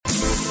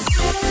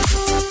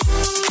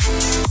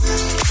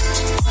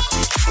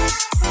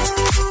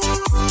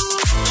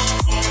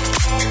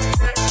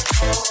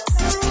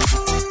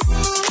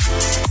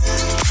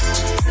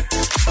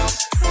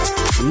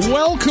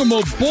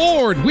Welcome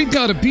aboard. We've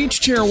got a beach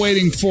chair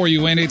waiting for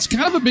you, and it's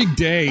kind of a big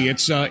day.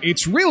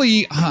 It's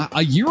really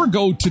a year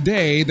ago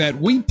today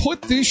that we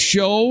put this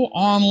show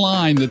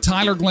online, the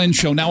Tyler Glenn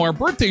Show. Now, our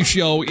birthday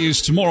show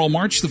is tomorrow,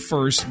 March the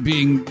 1st,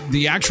 being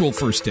the actual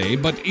first day,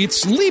 but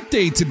it's Leap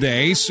Day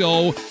today,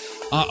 so...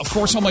 of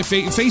course, on my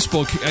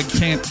Facebook, I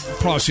can't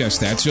process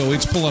that, so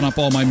it's pulling up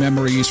all my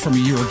memories from a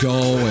year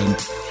ago, and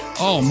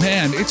oh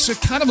man, it's a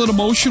kind of an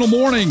emotional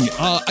morning.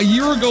 A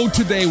year ago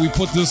today, we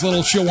put this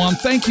little show on.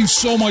 Thank you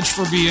so much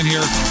for being here.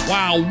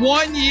 Wow,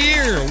 1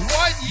 year! 1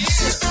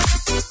 year!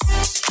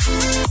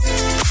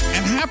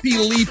 And happy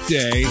Leap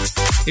Day.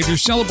 If you're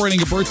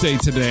celebrating a birthday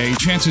today,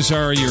 chances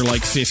are you're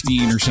like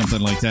 15 or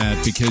something like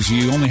that, because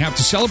you only have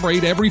to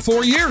celebrate every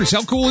 4 years.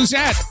 How cool is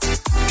that?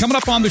 Coming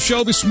up on the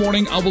show this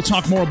morning, we'll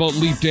talk more about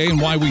Leap Day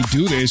and why we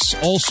do this.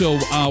 Also,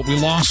 we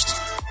lost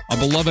a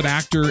beloved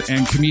actor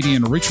and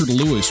comedian, Richard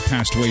Lewis,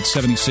 passed away at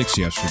 76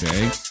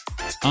 yesterday.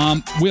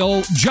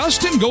 Will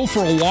Justin go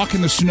for a walk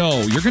in the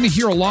snow? You're going to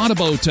hear a lot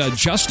about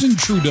Justin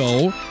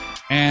Trudeau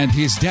and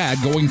his dad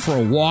going for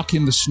a walk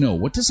in the snow.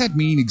 What does that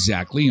mean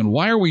exactly? And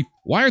why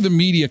are the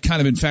media kind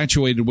of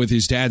infatuated with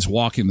his dad's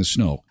walk in the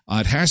snow?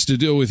 It has to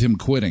do with him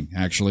quitting,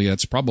 actually.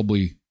 That's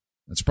probably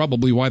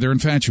why they're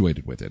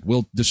infatuated with it.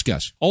 We'll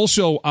discuss.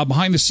 Also,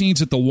 behind the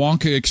scenes at the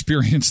Wonka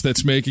experience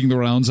that's making the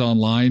rounds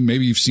online.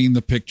 Maybe you've seen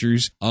the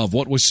pictures of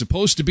what was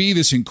supposed to be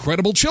this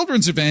incredible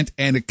children's event,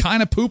 and it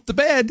kind of pooped the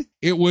bed.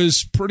 It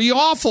was pretty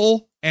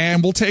awful,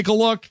 and we'll take a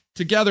look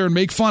together and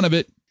make fun of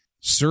it.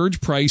 Surge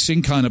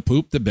pricing kind of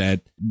pooped the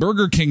bed.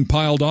 Burger King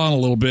piled on a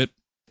little bit.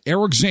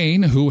 Eric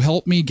Zane, who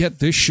helped me get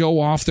this show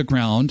off the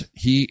ground,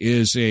 he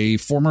is a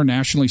former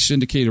nationally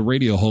syndicated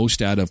radio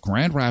host out of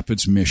Grand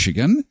Rapids,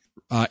 Michigan.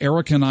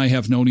 Eric and I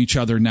have known each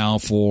other now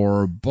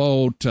for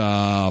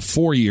about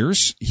 4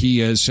 years. He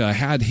has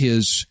had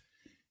his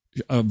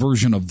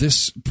version of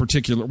this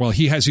particular, well,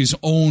 he has his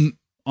own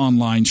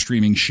online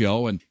streaming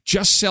show and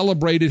just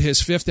celebrated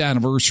his 5th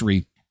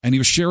anniversary. And he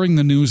was sharing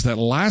the news that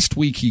last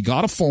week he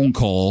got a phone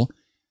call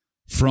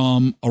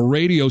from a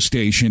radio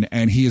station,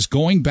 and he is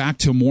going back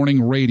to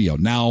morning radio.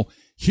 Now,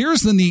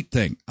 here's the neat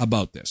thing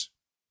about this.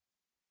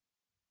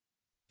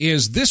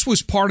 This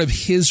was part of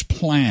his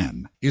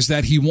plan, is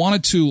that he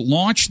wanted to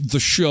launch the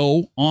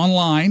show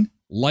online,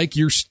 like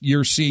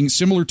you're seeing,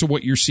 similar to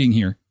what you're seeing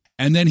here.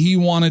 And then he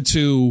wanted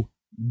to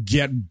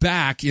get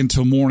back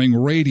into morning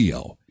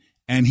radio.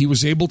 And he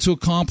was able to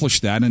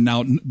accomplish that. And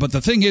now, but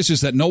the thing is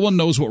that no one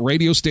knows what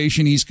radio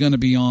station he's going to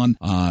be on.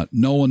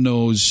 No one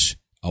knows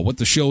what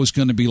the show is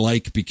going to be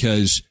like,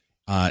 because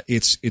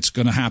it's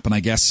going to happen, I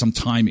guess,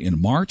 sometime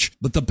in March.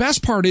 But the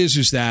best part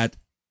is that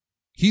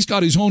he's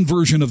got his own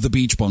version of the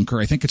Beach Bunker.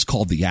 I think it's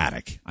called The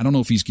Attic. I don't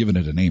know if he's given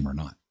it a name or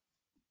not.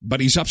 But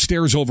he's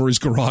upstairs over his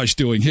garage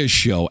doing his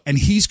show, and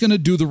he's going to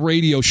do the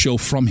radio show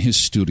from his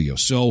studio.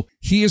 So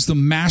he is the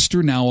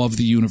master now of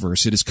the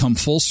universe. It has come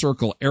full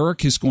circle.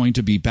 Eric is going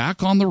to be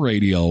back on the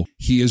radio.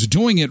 He is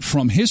doing it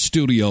from his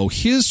studio,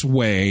 his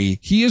way.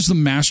 He is the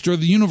master of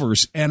the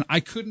universe, and I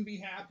couldn't be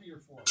happier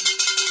for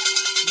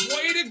him.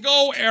 Way to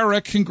go,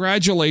 Eric.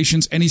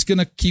 Congratulations. And he's going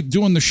to keep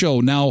doing the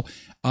show. Now,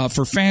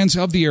 for fans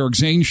of the Eric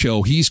Zane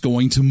Show, he's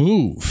going to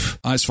move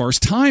as far as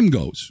time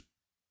goes.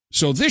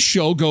 So this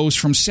show goes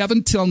from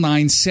 7 till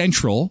 9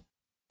 Central.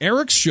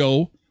 Eric's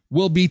show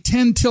will be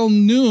 10 till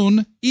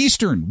noon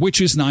Eastern,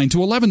 which is 9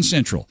 to 11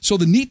 Central. So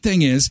the neat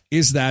thing is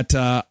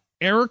that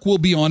Eric will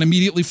be on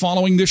immediately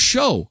following this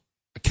show.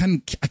 I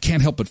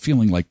can't help but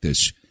feeling like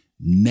this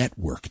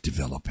network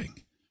developing.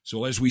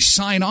 So as we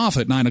sign off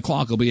at 9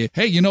 o'clock, it'll be,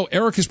 hey,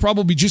 Eric is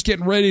probably just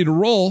getting ready to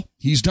roll.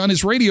 He's done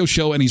his radio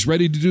show, and he's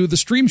ready to do the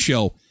stream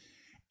show.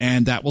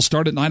 And that will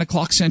start at 9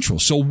 o'clock Central.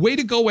 So way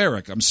to go,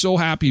 Eric. I'm so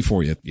happy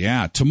for you.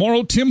 Yeah,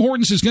 tomorrow, Tim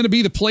Hortons is going to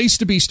be the place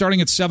to be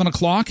starting at 7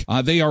 o'clock.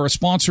 They are a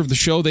sponsor of the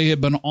show. They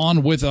have been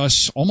on with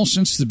us almost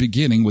since the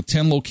beginning with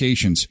 10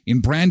 locations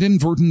in Brandon,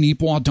 Virden,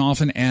 Neepawa,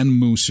 Dauphin, and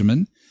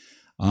Moosomin.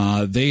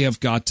 They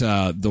have got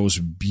those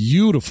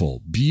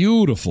beautiful,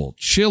 beautiful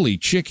chili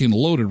chicken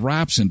loaded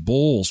wraps and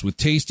bowls with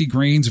tasty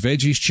grains,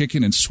 veggies,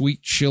 chicken, and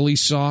sweet chili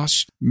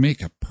sauce.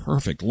 Make a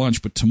perfect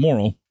lunch. But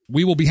tomorrow,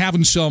 we will be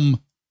having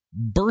some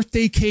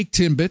birthday cake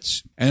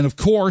Timbits, and of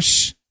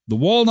course, the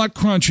Walnut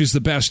Crunch is the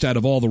best out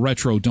of all the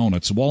retro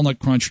donuts. The Walnut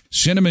Crunch,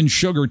 Cinnamon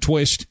Sugar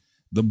Twist,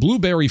 the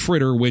Blueberry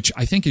Fritter, which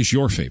I think is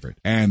your favorite,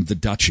 and the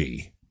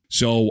Dutchie.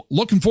 So,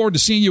 looking forward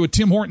to seeing you at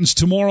Tim Hortons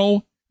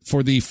tomorrow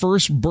for the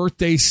first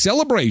birthday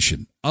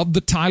celebration of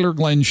the Tyler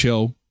Glenn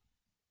Show.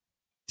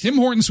 Tim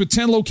Hortons with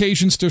 10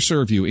 locations to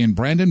serve you in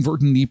Brandon,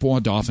 Virden,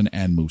 Neepawa, Dauphin,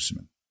 and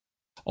Moosomin.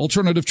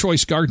 Alternative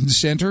Choice Garden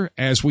Center,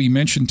 as we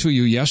mentioned to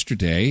you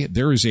yesterday,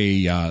 there is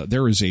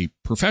a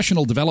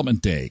professional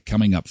development day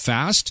coming up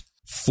fast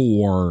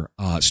for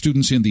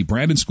students in the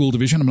Brandon School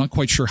Division. I'm not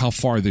quite sure how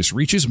far this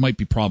reaches. It might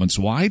be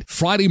province-wide.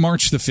 Friday,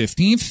 March the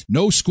 15th.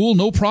 No school,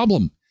 no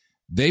problem.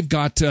 They've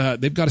got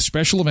a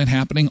special event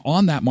happening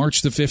on that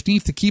March the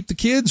 15th to keep the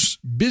kids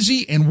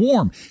busy and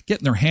warm,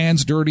 getting their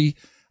hands dirty,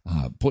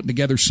 putting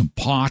together some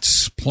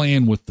pots,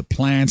 playing with the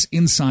plants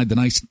inside the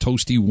nice,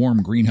 toasty,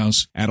 warm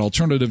greenhouse at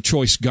Alternative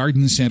Choice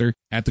Garden Center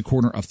at the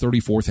corner of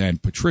 34th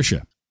and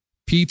Patricia.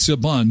 Pizza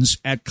buns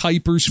at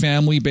Kuiper's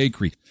Family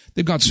Bakery.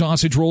 They've got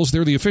sausage rolls.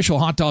 They're the official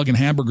hot dog and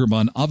hamburger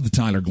bun of the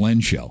Tyler Glenn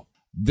Show.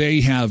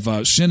 They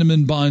have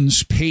cinnamon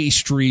buns,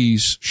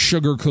 pastries,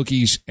 sugar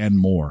cookies, and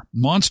more.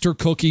 Monster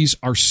cookies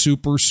are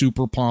super,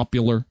 super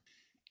popular.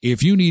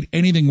 If you need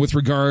anything with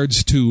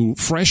regards to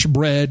fresh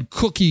bread,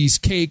 cookies,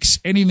 cakes,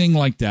 anything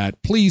like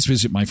that, please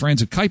visit my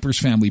friends at Kuiper's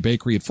Family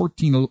Bakery at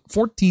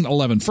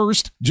 1411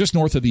 First, just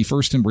north of the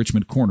First and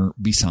Richmond corner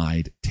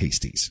beside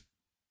Tasties.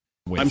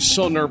 I'm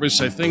so nervous.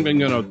 I think I'm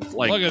going to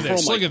look at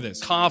throw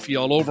this. Coffee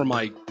all over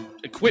my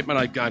equipment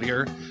I've got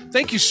here.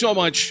 Thank you so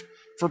much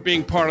for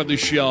being part of the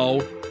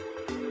show.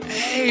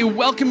 Hey,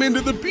 welcome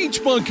into the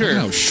Beach Bunker. Look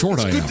how short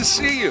I am. Good to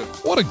see you.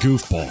 What a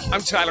goofball.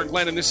 I'm Tyler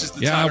Glenn, and this is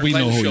the Tyler we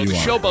Glenn know who Show. you The are.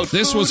 show about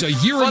this food, was a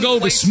year fun ago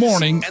this places,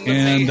 morning,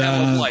 and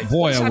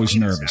boy, I was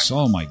nervous.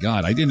 Oh my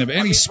God, I didn't have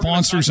any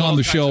sponsors on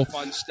the show.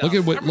 Look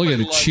at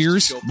it.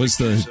 Cheers was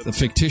the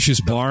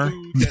fictitious bar.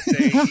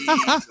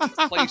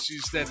 The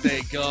places that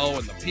they go,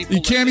 and the people.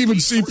 You can't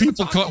even see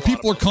people.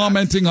 People are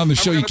commenting on the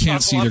show. You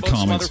can't see their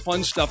comments.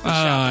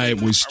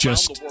 It was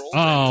just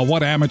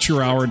what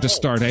amateur hour to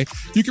start. Hey,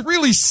 you can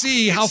really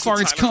see how far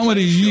it's come in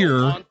a year.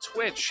 On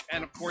Twitch,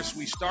 and of course,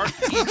 we start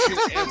each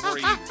and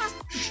every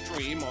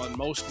stream on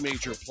most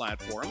major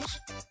platforms.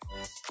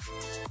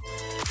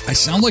 I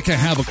sound like I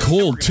have a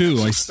cold too.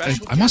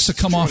 I must have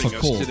come off a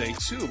cold today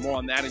too. More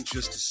on that in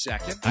just a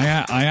second.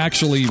 I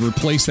actually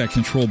replaced that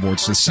control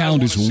board, so the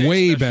sound is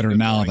way better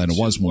now than it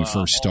was when we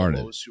first started.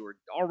 All those who are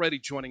already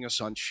joining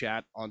us on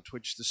chat on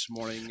Twitch this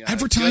morning.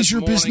 Advertise your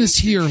business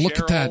here. Look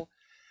at that.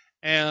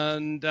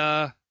 And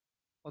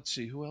let's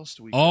see, who else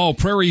do we? Oh,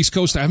 Prairie East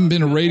Coast. I haven't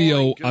been to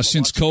radio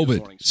since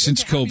COVID.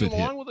 Since COVID hit.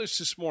 Along with us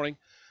this morning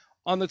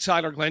on the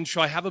Tyler Glenn Show.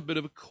 I have a bit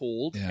of a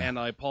cold, and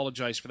I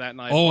apologize for that.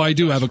 And I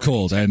do have a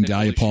cold, and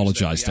I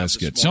apologize. That's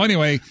good. So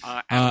anyway,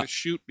 I'm going to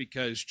shoot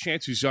because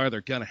chances are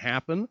they're going to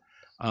happen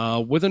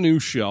with a new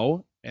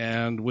show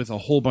and with a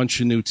whole bunch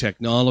of new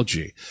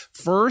technology.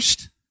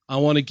 First, I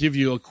want to give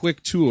you a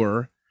quick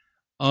tour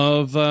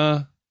of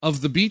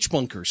the Beach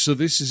Bunker. So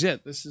this is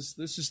it. This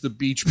is the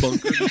Beach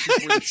Bunker. This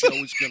is where the show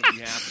is going to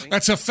be happening.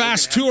 That's a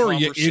fast tour,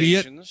 you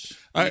idiot.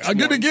 I'm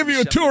going to give you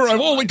a tour. I've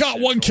only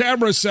got one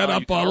camera set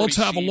up. Let's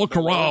have a look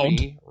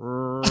around.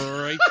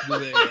 Right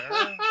there.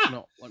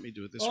 No, let me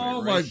do it this way.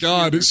 Oh, my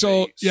God.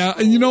 So, yeah,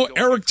 and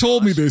Eric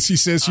told me this. He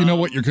says, you know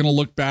what? You're going to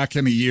look back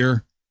in a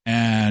year,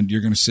 and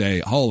you're going to say,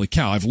 holy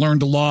cow, I've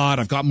learned a lot.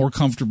 I've got more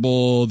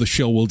comfortable. The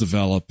show will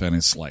develop. And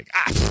it's like,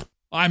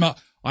 I'm a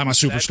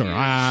superstar.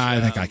 I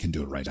think I can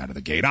do it right out of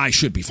the gate. I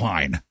should be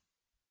fine.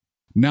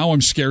 Now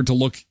I'm scared to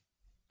look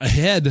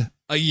ahead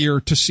a year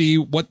to see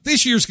what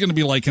this year's going to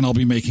be like and I'll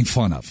be making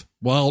fun of.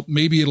 Well,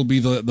 maybe it'll be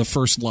the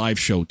first live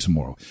show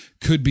tomorrow.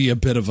 Could be a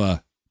bit of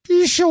a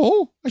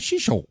show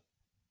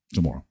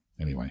tomorrow.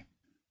 Anyway,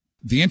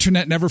 the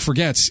internet never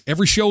forgets.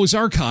 Every show is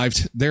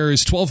archived. There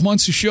is 12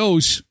 months of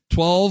shows,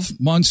 12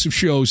 months of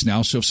shows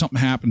now. So if something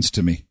happens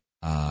to me,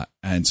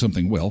 and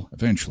something will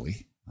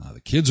eventually,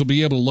 the kids will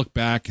be able to look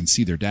back and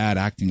see their dad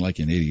acting like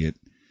an idiot,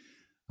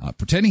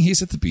 pretending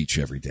he's at the beach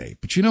every day.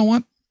 But you know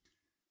what?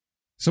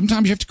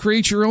 Sometimes you have to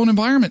create your own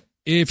environment.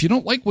 If you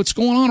don't like what's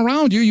going on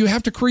around you, you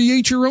have to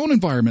create your own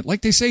environment.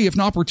 Like they say, if an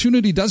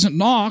opportunity doesn't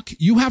knock,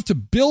 you have to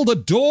build a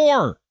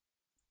door.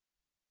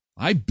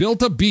 I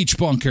built a beach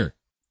bunker.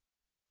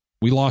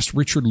 We lost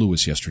Richard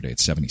Lewis yesterday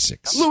at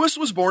 76. Lewis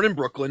was born in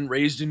Brooklyn,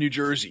 raised in New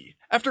Jersey.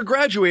 After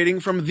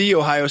graduating from The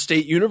Ohio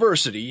State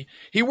University,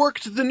 he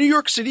worked the New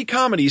York City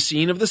comedy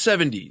scene of the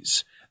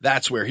 70s.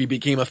 That's where he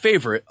became a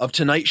favorite of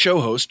Tonight Show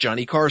host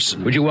Johnny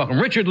Carson. Would you welcome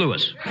Richard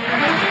Lewis?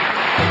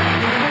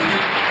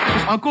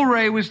 Uncle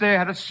Ray was there,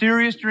 had a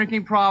serious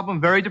drinking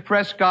problem, very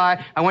depressed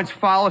guy. I once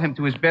followed him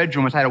to his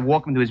bedroom. I had to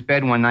walk him to his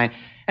bed one night,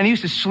 and he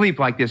used to sleep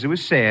like this. It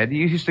was sad. He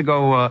used to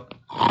go,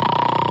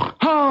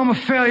 I'm a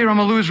failure, I'm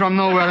a loser, I'm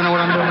nowhere, I don't know what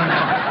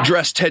I'm doing.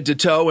 Dressed head to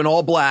toe in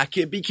all black,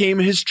 it became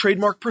his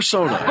trademark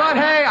persona. But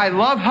hey, I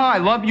love her. I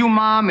love you,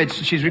 Mom.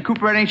 She's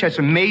recuperating. She had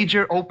some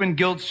major open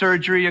guilt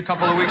surgery a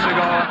couple of weeks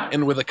ago.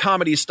 And with a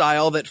comedy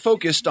style that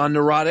focused on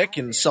neurotic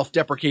and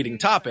self-deprecating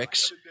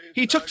topics,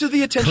 he took to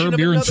the attention Curb of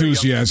Your another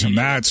Enthusiasm.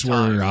 That's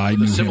where I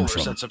knew him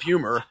from. Sense of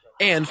humor,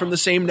 and from the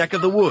same neck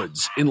of the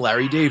woods in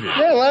Larry David.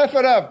 Yeah, laugh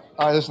it up.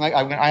 Listen,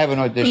 I have an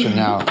audition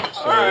now,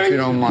 so if you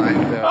don't mind.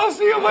 I'll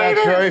see you later.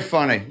 That's very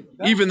funny.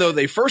 Even though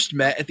they first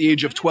met at the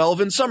age of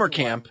 12 in summer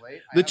camp,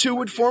 the two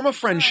would form a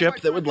friendship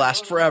that would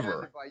last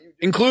forever.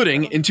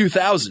 Including, in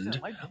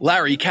 2000,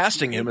 Larry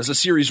casting him as a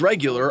series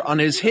regular on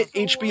his hit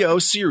HBO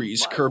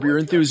series, Curb Your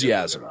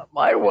Enthusiasm.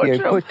 My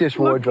wardrobe. Yeah, put this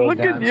wardrobe look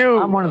down. At you.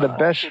 I'm one of the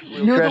best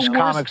dressed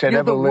comics that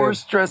ever lived. You're the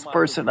worst dressed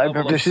person I've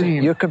ever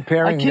seen. You're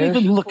comparing I can't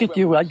this? even look at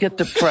you. I get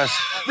depressed.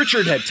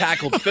 Richard had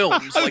tackled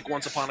films like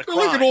Once Upon a Crime.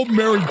 Like an old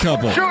married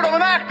couple. Shoot, I'm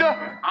an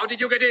actor. How did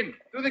you get in?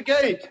 Through the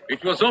gate.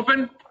 It was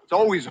open? It's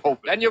always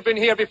open. Then you've been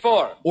here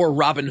before. Or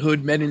Robin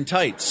Hood Men in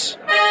Tights.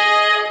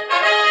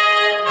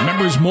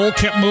 Remember his mole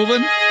kept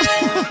moving?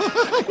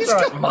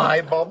 Not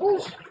my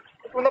bubbles.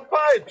 From the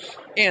pipes.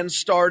 And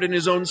starred in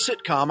his own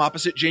sitcom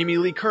opposite Jamie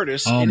Lee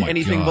Curtis Oh in my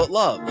Anything God. But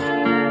Love.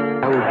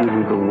 I will give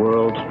you the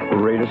world's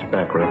greatest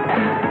back rub.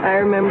 I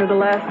remember the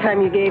last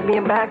time you gave me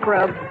a back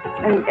rub,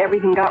 and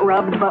everything got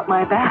rubbed but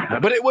my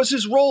back. But it was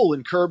his role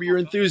in Curb Your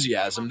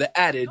Enthusiasm that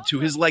added to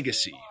his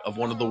legacy of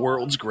one of the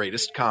world's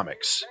greatest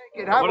comics.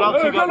 What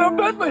else you got in a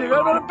Bentley? You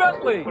got a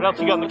Bentley. What else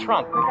you got in the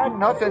trunk? Got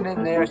nothing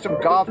in there.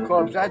 Some golf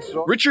clubs, that's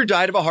all. Richard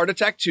died of a heart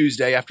attack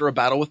Tuesday after a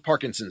battle with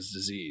Parkinson's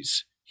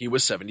disease. He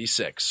was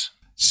 76.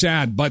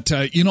 Sad, but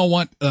you know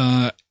what?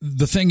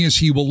 The thing is,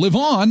 he will live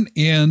on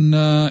in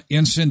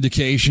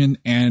syndication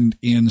and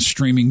in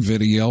streaming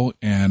video,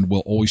 and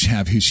will always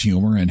have his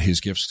humor and his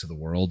gifts to the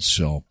world.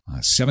 So,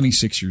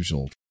 76 years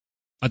old.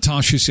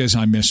 Atasha says,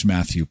 I miss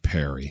Matthew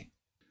Perry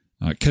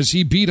because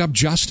he beat up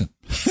Justin.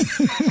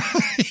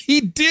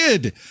 He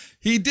did.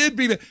 He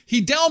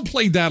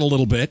downplayed that a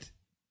little bit.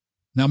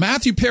 Now,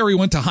 Matthew Perry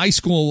went to high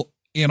school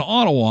in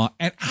Ottawa,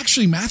 and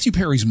actually, Matthew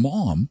Perry's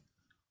mom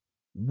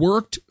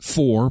worked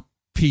for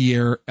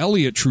Pierre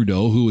Elliott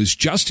Trudeau, who is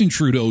Justin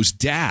Trudeau's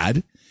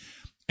dad.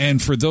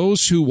 And for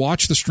those who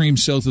watch the stream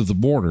south of the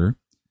border,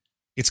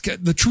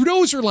 the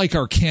Trudeaus are like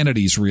our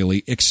Kennedys,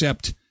 really,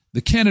 except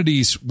the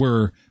Kennedys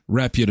were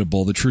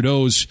reputable. The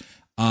Trudeaus,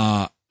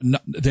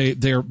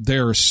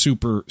 they're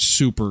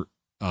super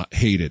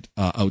hated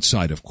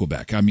outside of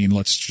Quebec. I mean,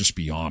 let's just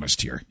be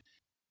honest here.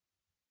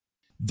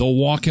 They'll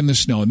walk in the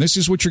snow, and this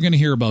is what you're going to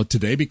hear about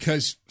today,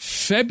 because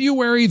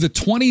February the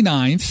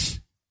 29th,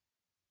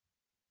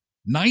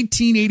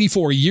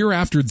 1984, a year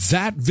after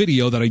that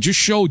video that I just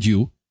showed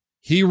you,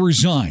 he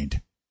resigned.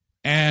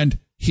 And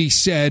he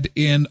said,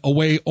 in a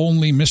way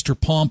only Mr.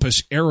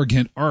 Pompous,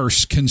 arrogant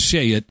arse can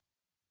say it,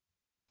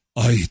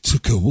 I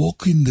took a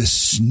walk in the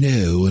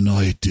snow and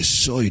I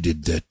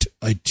decided that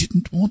I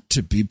didn't want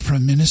to be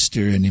Prime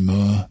Minister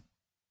anymore.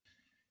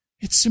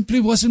 It simply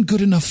wasn't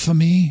good enough for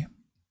me,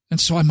 and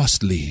so I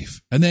must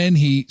leave. And then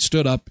he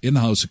stood up in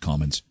the House of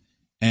Commons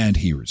and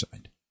he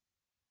resigned.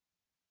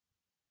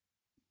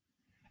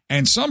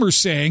 And some are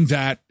saying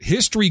that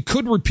history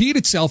could repeat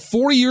itself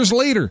 40 years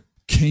later.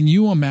 Can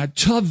you imagine?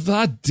 To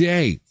the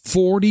day.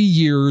 40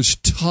 years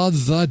to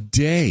the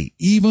day.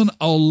 Even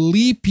a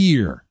leap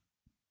year.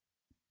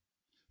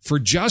 For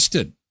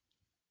Justin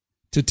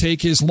to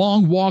take his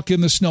long walk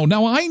in the snow.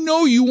 Now, I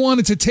know you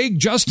wanted to take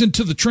Justin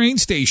to the train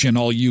station,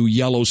 all you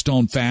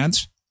Yellowstone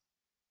fans.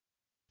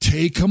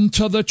 Take him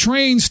to the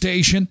train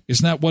station.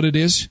 Isn't that what it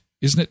is?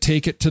 Isn't it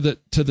take it to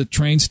the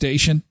train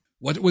station?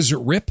 What was it,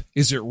 RIP?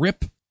 Is it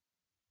RIP?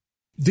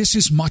 This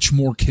is much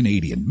more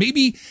Canadian.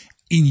 Maybe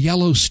in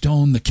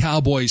Yellowstone, the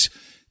cowboys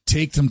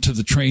take them to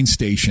the train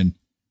station.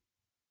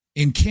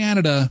 In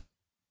Canada,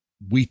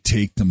 we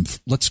take them.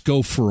 Let's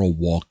go for a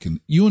walk. And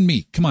you and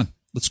me, come on.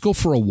 Let's go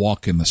for a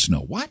walk in the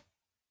snow. What?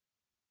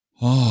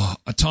 Oh,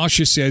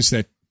 Atasha says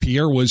that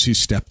Pierre was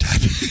his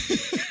stepdad.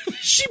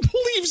 She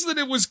believes that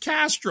it was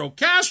Castro.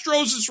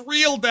 Castro's his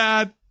real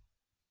dad.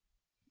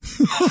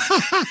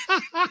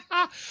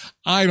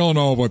 I don't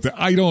know about that.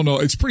 I don't know.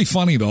 It's pretty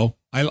funny though.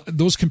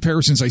 Those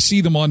comparisons, I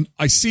see them on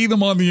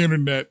the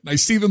internet. I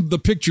see the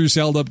pictures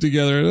held up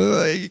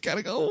together. You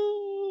gotta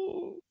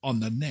go on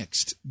the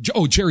next.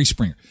 Jerry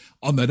Springer.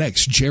 On the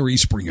next Jerry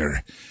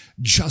Springer,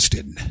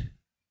 Justin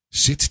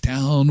sits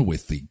down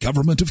with the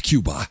government of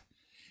Cuba,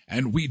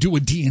 and we do a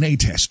DNA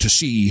test to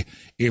see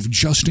if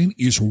Justin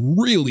is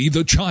really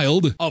the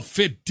child of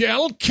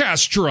Fidel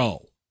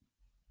Castro.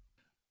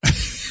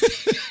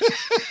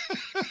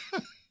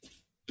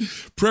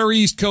 Prairie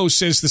East Coast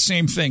says the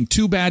same thing.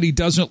 Too bad he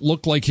doesn't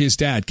look like his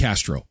dad,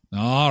 Castro.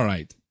 All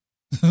right.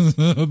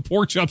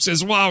 Pork Chop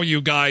says, wow, you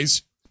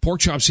guys.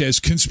 Pork Chop says,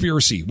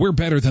 conspiracy. We're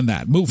better than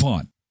that. Move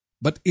on.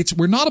 But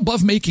we're not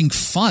above making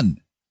fun.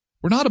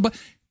 We're not above.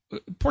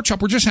 Pork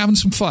Chop, we're just having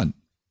some fun.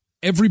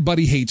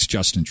 Everybody hates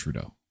Justin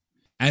Trudeau.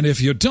 And if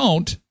you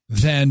don't,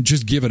 then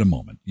just give it a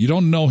moment. You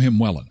don't know him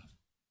well enough.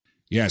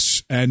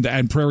 Yes,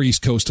 and Prairie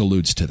East Coast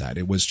alludes to that.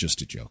 It was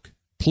just a joke.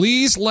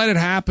 Please let it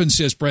happen,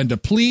 says Brenda.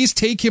 Please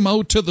take him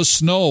out to the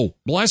snow.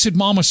 Blessed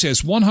Mama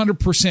says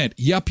 100%.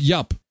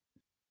 Yup.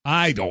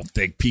 I don't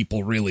think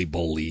people really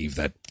believe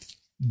that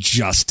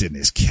Justin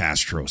is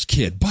Castro's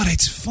kid, but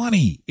it's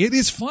funny. It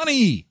is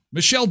funny.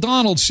 Michelle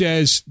Donald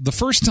says, the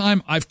first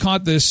time I've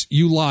caught this,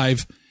 you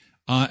live,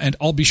 and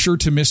I'll be sure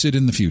to miss it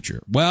in the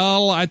future.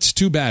 Well, that's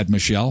too bad,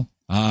 Michelle.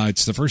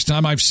 It's the first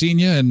time I've seen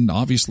you, and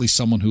obviously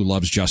someone who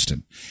loves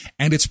Justin.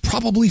 And it's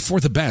probably for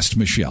the best,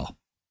 Michelle.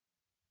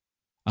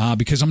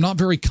 Because I'm not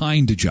very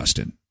kind to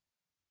Justin.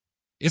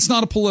 It's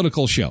not a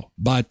political show,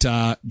 but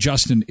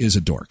Justin is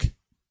a dork.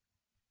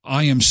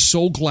 I am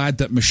so glad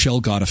that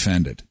Michelle got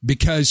offended,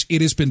 because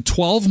it has been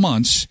 12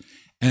 months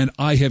and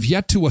I have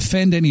yet to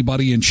offend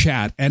anybody in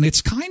chat, and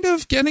it's kind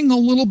of getting a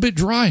little bit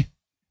dry.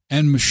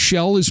 And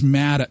Michelle is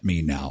mad at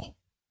me now.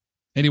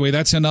 Anyway,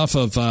 that's enough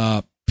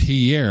of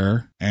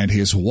Pierre and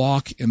his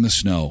walk in the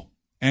snow.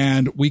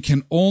 And we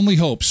can only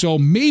hope. So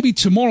maybe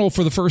tomorrow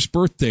for the first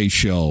birthday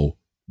show,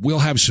 we'll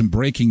have some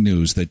breaking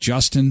news that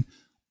Justin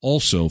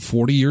also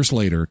 40 years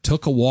later,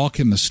 took a walk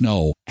in the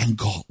snow and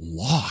got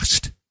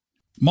lost.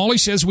 Molly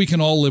says we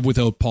can all live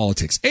without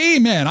politics.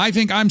 Amen.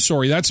 I'm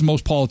sorry. That's the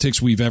most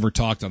politics we've ever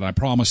talked about. I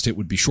promised it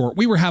would be short.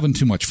 We were having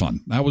too much fun.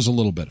 That was a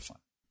little bit of fun.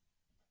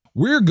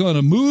 We're going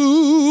to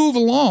move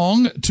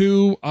along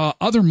to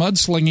other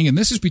mudslinging, and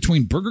this is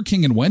between Burger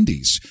King and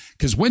Wendy's,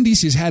 because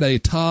Wendy's has had a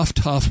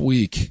tough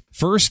week.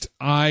 First,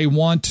 I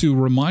want to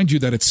remind you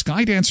that at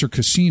Skydancer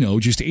Casino,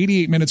 just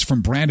 88 minutes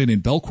from Brandon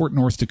in Belcourt,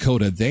 North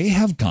Dakota, they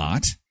have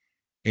got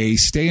a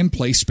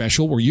stay-in-place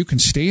special where you can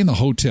stay in the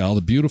hotel,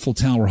 the beautiful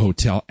Tower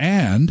Hotel,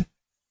 and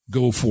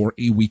go for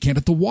a weekend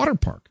at the water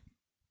park.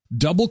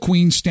 Double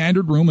queen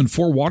standard room and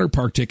 4 water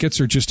park tickets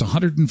are just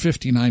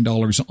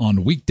 $159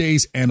 on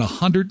weekdays and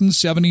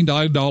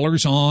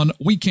 $179 on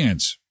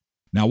weekends.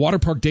 Now, water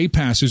park day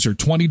passes are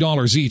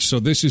 $20 each,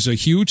 so this is a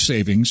huge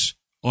savings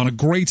on a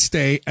great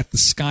stay at the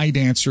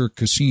Skydancer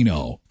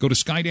Casino. Go to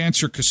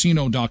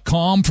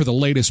skydancercasino.com for the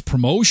latest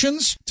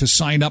promotions. To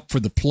sign up for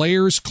the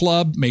Players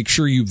Club, make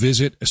sure you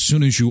visit as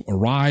soon as you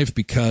arrive,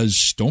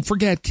 because don't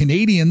forget,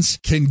 Canadians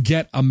can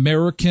get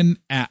American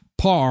at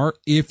par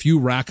if you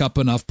rack up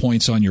enough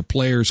points on your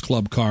Players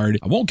Club card.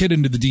 I won't get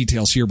into the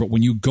details here, but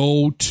when you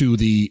go to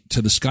the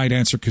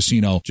Skydancer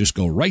Casino, just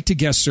go right to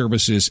guest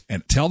services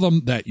and tell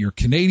them that you're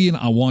Canadian.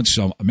 I want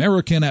some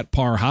American at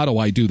par. How do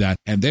I do that?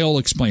 And they'll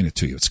explain it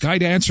to you. It's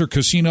Skydancer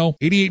Casino,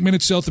 88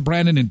 minutes south of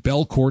Brandon in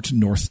Belcourt,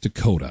 North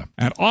Dakota.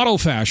 At Auto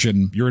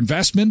Fashion, your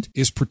investment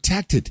is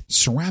protected.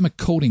 Ceramic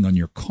coating on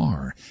your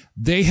car.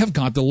 They have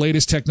got the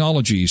latest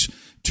technologies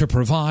to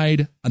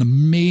provide an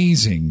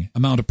amazing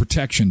amount of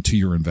protection to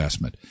your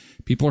investment.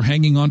 People are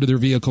hanging on to their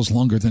vehicles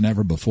longer than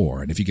ever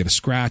before. And if you get a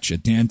scratch, a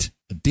dent,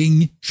 a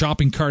ding,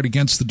 shopping cart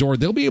against the door,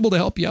 they'll be able to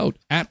help you out.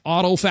 At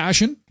Auto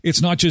Fashion,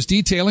 it's not just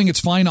detailing, it's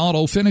fine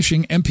auto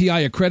finishing,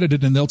 MPI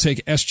accredited, and they'll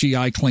take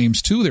SGI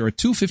claims too. They're at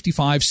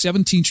 255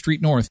 17th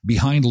Street North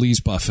behind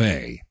Lee's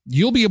Buffet.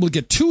 You'll be able to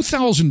get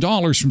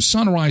 $2,000 from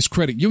Sunrise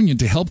Credit Union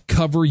to help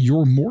cover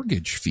your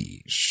mortgage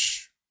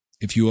fees.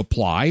 If you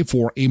apply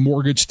for a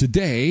mortgage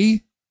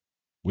today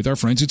with our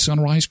friends at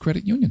Sunrise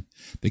Credit Union,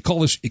 they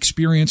call this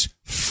experience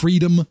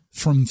freedom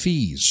from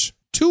fees.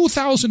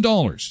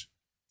 $2,000.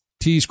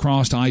 T's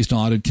crossed, I's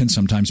dotted can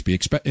sometimes be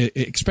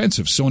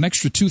expensive. So an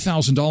extra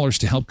 $2,000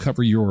 to help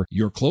cover your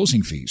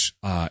closing fees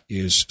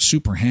is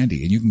super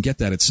handy. And you can get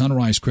that at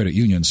Sunrise Credit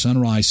Union,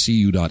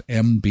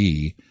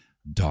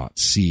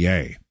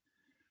 sunrisecu.mb.ca.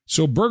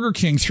 So Burger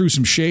King threw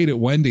some shade at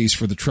Wendy's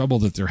for the trouble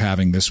that they're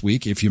having this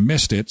week. If you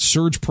missed it,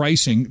 surge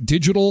pricing,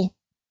 digital.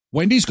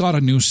 Wendy's got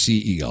a new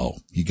CEO.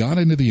 He got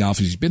into the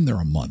office. He's been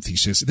there a month. He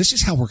says, this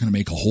is how we're going to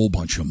make a whole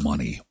bunch of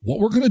money. What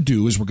we're going to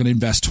do is we're going to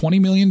invest $20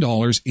 million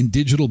in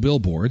digital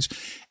billboards.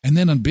 And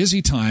then on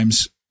busy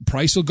times,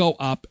 price will go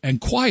up,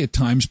 and quiet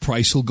times,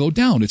 price will go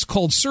down. It's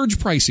called surge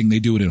pricing. They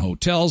do it in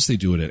hotels. They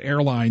do it at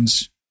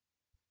airlines.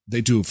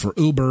 They do it for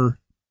Uber.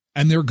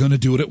 And they're going to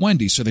do it at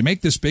Wendy's. So they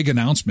make this big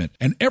announcement,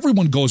 and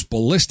everyone goes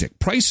ballistic.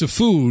 Price of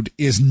food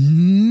is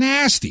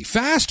nasty.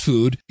 Fast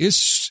food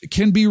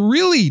can be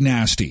really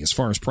nasty as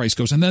far as price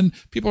goes. And then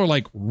people are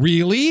like,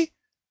 really?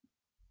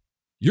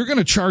 You're going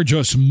to charge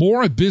us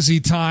more at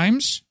busy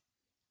times?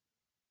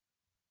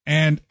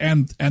 And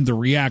the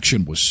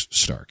reaction was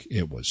stark.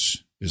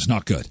 Is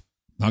not good.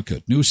 Not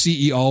good. New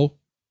CEO.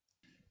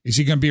 Is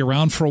he going to be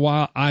around for a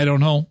while? I don't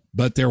know.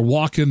 But they're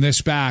walking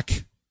this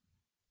back.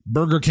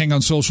 Burger King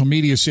on social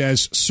media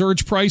says,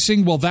 surge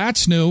pricing, well,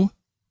 that's new.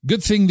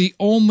 Good thing the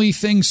only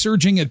thing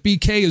surging at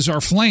BK is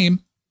our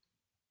flame.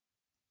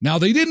 Now,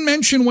 they didn't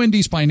mention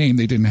Wendy's by name.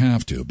 They didn't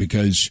have to,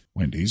 because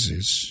Wendy's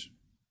is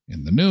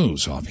in the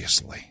news,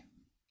 obviously.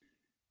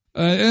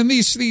 And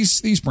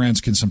these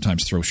brands can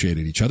sometimes throw shade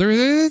at each other.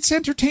 It's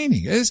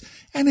entertaining.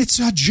 And it's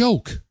a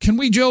joke. Can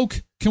we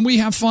joke? Can we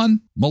have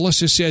fun?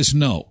 Melissa says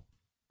no.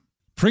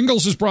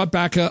 Pringles has brought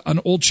back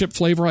an old chip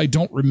flavor. I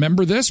don't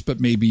remember this,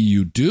 but maybe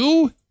you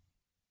do.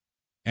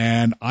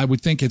 And I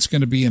would think it's going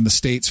to be in the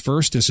States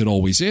first, as it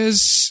always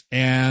is.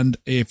 And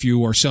if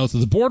you are south of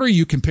the border,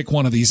 you can pick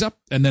one of these up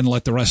and then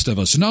let the rest of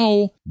us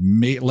know.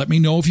 Let me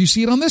know if you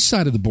see it on this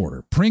side of the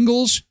border.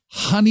 Pringles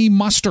Honey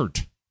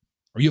Mustard.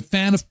 Are you a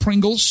fan of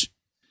Pringles?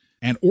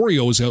 And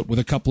Oreo's out with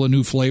a couple of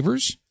new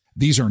flavors.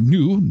 These are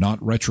new,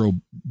 not retro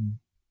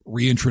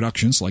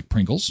reintroductions like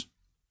Pringles.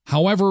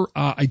 However,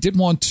 I did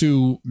want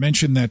to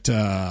mention that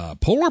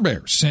Polar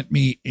Bear sent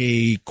me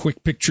a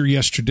quick picture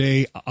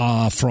yesterday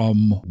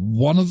from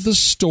one of the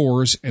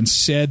stores and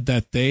said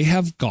that they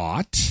have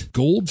got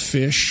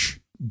Goldfish.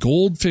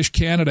 Goldfish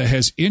Canada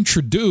has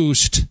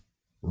introduced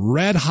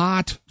Red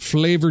Hot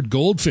flavored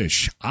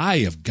goldfish. I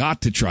have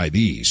got to try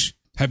these.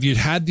 Have you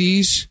had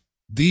these?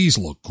 These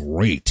look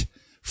great.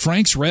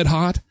 Frank's Red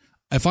Hot.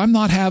 If I'm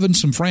not having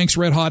some Frank's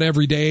Red Hot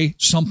every day,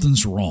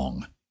 something's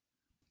wrong.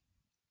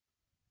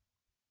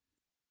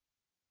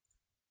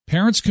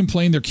 Parents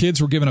complained their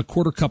kids were given a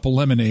quarter cup of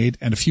lemonade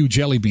and a few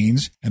jelly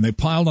beans, and they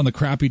piled on the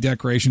crappy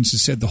decorations and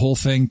said the whole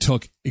thing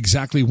took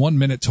exactly 1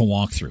 minute to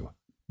walk through.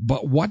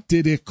 But what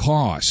did it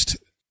cost?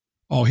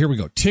 Oh, here we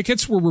go.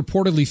 Tickets were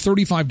reportedly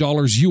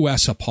 $35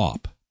 US a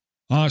pop.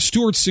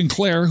 Stuart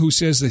Sinclair, who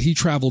says that he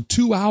traveled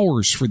 2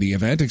 hours for the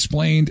event,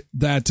 explained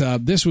that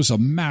this was a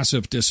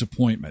massive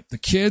disappointment. The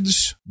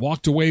kids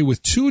walked away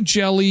with 2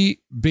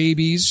 jelly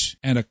babies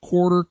and a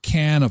quarter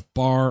can of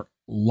bar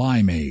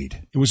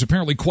limeade. It was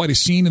apparently quite a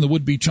scene in the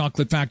Woodbey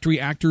Chocolate Factory.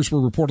 Actors were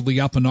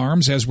reportedly up in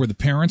arms, as were the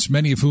parents,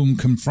 many of whom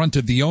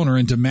confronted the owner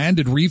and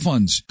demanded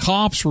refunds.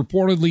 Cops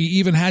reportedly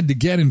even had to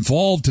get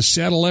involved to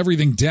settle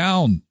everything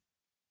down.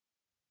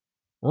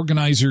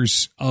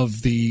 Organizers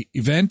of the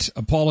event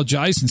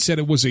apologized and said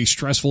it was a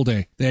stressful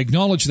day. They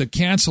acknowledged that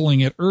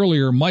canceling it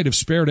earlier might have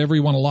spared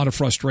everyone a lot of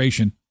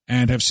frustration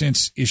and have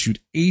since issued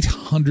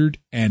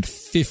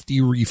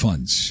 850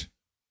 refunds.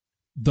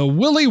 The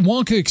Willy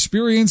Wonka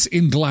experience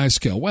in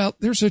Glasgow. Well,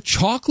 there's a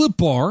chocolate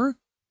bar.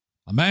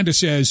 Amanda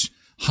says,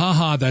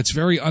 haha, that's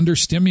very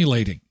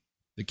understimulating.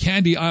 The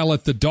candy aisle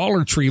at the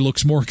Dollar Tree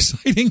looks more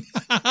exciting.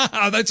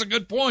 That's a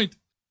good point.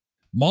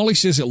 Molly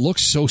says it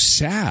looks so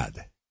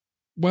sad.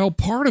 Well,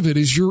 part of it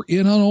is you're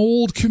in an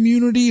old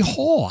community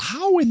hall.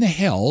 How in the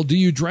hell do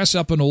you dress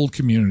up an old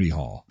community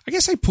hall? I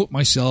guess I put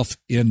myself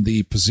in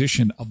the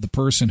position of the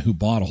person who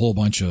bought a whole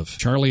bunch of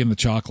Charlie and the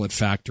Chocolate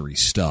Factory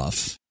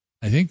stuff.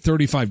 I think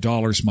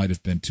 $35 might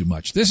have been too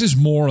much. This is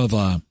more of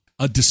a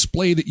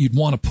display that you'd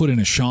want to put in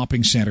a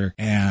shopping center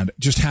and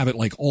just have it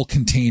like all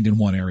contained in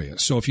one area.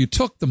 So if you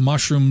took the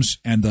mushrooms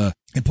and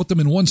put them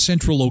in one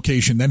central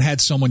location, then had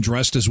someone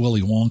dressed as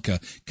Willy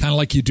Wonka, kind of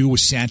like you do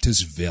with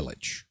Santa's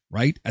Village,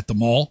 right, at the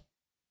mall.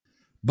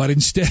 But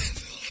instead,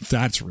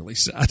 that's really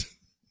sad.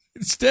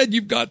 Instead,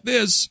 you've got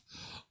this.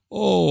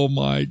 Oh,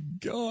 my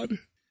God.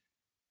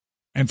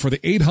 And for the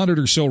 800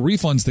 or so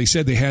refunds they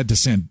said they had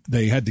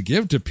to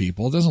give to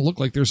people, it doesn't look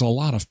like there's a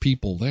lot of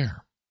people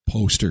there.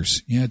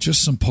 Posters. Yeah,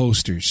 just some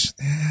posters.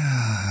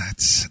 Yeah,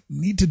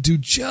 need to do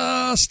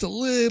just a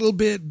little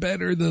bit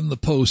better than the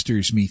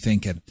posters, me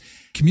thinking.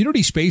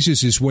 Community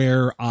Spaces is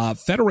where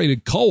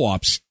Federated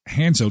Co-ops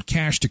hands out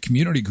cash to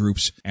community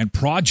groups and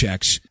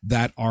projects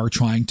that are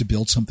trying to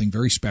build something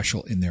very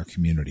special in their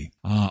community.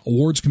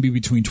 Awards can be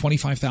between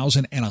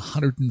 $25,000 and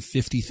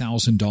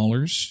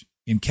 $150,000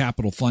 in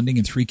capital funding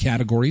in 3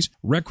 categories: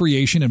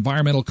 recreation,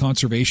 environmental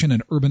conservation,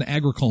 and urban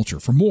agriculture.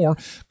 For more,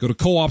 go to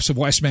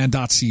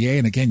coopsofwestman.ca.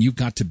 And again, you've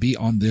got to be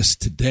on this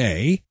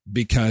today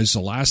because the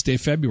last day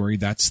of February,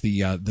 that's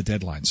the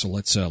deadline. So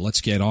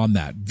let's get on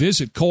that.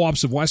 Visit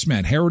Co-ops of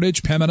Westman,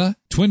 Heritage, Pembina,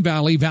 Twin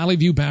Valley, Valley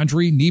View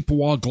Boundary,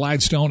 Neepawa,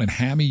 Gladstone, and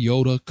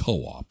Hamiota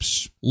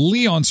Co-ops.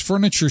 Leon's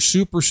Furniture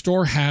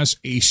Superstore has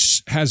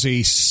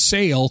a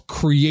sale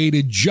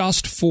created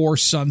just for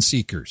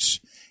Sunseekers.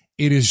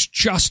 It is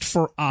just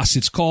for us.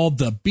 It's called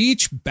the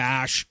Beach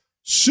Bash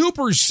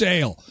Super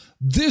Sale.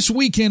 This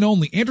weekend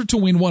only. Enter to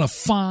win one of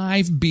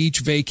 5 beach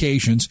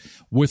vacations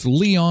with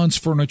Leon's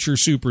Furniture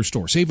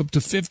Superstore. Save up to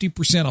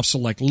 50% off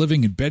select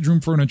living and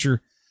bedroom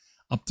furniture,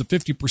 up to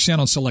 50%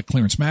 on select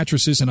clearance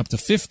mattresses, and up to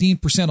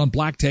 15% on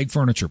black tag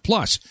furniture.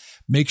 Plus,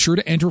 make sure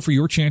to enter for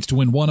your chance to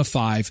win one of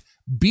 5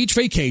 beach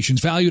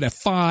vacations valued at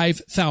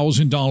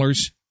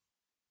 $5,000.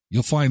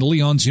 You'll find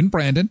Leon's in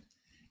Brandon,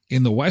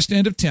 in the west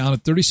end of town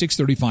at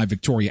 3635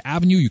 Victoria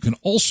Avenue. You can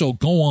also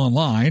go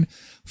online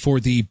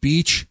for the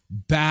Beach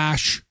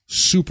Bash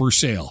Super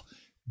Sale,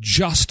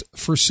 just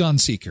for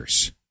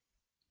Sunseekers.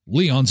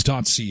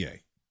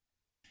 Leons.ca.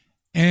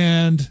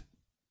 And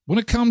when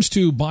it comes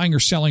to buying or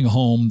selling a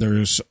home,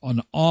 there's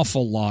an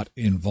awful lot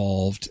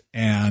involved.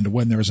 And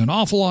when there's an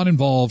awful lot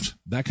involved,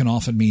 that can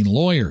often mean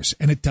lawyers.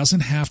 And it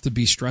doesn't have to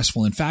be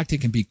stressful. In fact,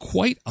 it can be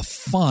quite a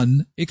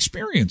fun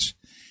experience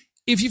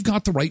if you've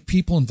got the right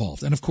people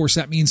involved. And of course,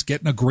 that means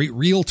getting a great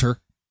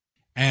realtor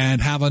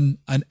and having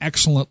an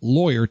excellent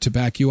lawyer to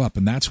back you up.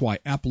 And that's why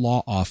Epp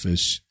Law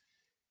Office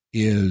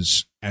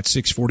is at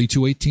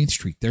 642 18th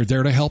Street. They're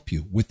there to help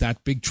you with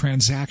that big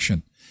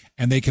transaction.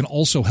 And they can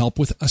also help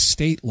with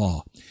estate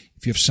law.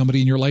 If you have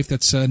somebody in your life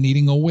that's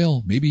needing a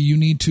will, maybe you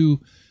need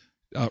to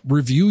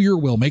review your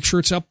will, make sure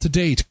it's up to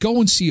date. Go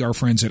and see our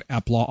friends at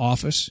Epp Law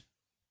Office.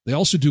 They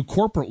also do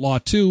corporate law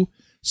too.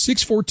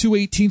 642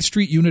 18th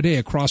Street, Unit A,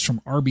 across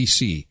from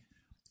RBC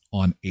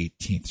on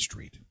 18th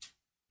Street.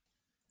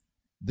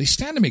 They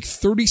stand to make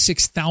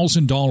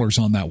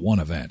 $36,000 on that one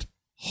event.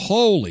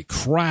 Holy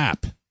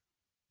crap.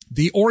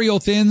 The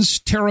Oreo Thins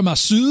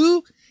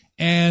Tiramisu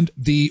and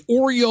the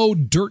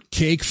Oreo Dirt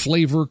Cake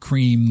Flavor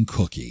Cream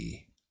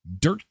Cookie.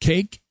 Dirt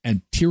Cake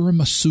and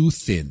Tiramisu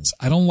Thins.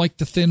 I don't like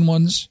the thin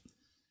ones,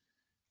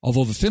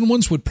 although the thin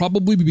ones would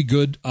probably be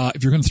good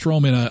if you're going to throw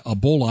them in a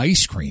bowl of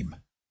ice cream.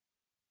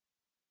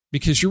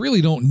 Because you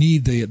really don't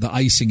need the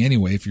icing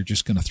anyway if you're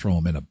just going to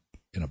throw them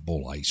in a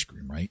bowl of ice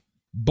cream, right?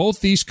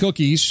 Both these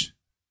cookies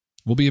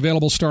will be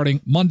available starting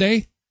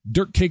Monday.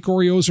 Dirt Cake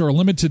Oreos are a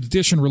limited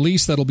edition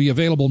release that'll be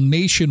available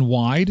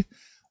nationwide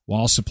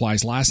while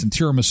supplies last, and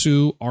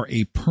tiramisu are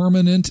a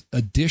permanent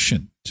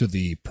addition to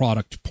the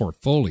product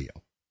portfolio.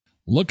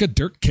 Look at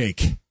Dirt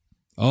Cake.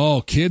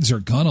 Oh, kids are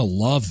going to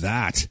love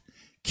that.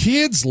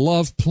 Kids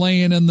love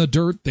playing in the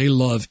dirt. They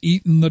love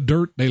eating the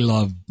dirt. They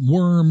love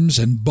worms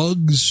and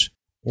bugs.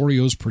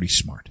 Oreo's pretty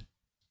smart.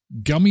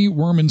 Gummy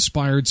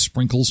worm-inspired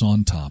sprinkles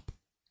on top.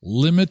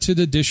 Limited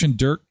edition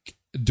Dirt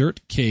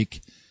dirt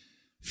cake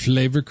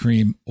flavor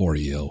cream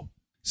Oreo.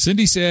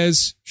 Cindy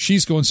says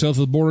she's going south of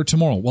the border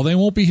tomorrow. Well, they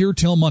won't be here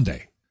till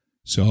Monday.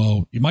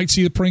 So you might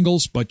see the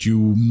Pringles, but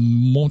you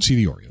won't see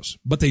the Oreos.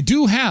 But they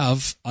do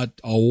have a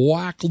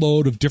whack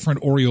load of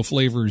different Oreo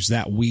flavors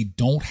that we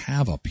don't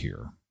have up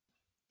here.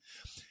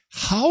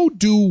 How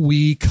do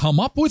we come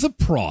up with a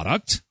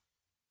product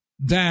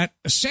that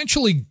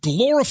essentially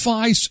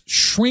glorifies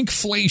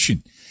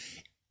shrinkflation?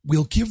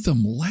 We'll give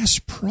them less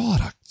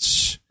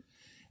products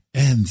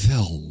and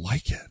they'll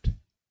like it.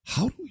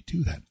 How do we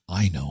do that?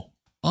 I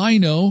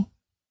know,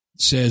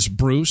 says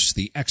Bruce,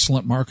 the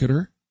excellent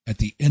marketer. At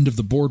the end of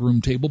the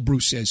boardroom table,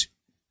 Bruce says,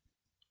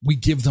 we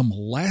give them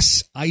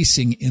less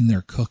icing in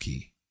their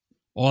cookie.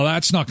 Oh,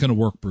 that's not going to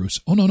work, Bruce.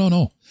 Oh,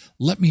 no.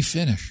 Let me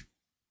finish.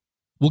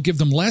 We'll give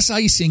them less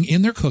icing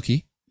in their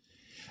cookie,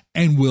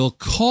 and we'll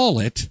call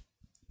it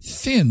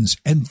Thins.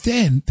 And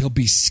then there'll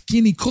be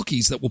skinny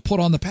cookies that we'll put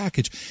on the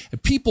package.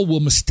 And people will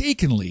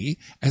mistakenly,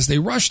 as they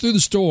rush through the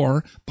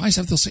store, buy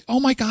stuff, they'll say, oh,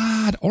 my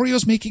God,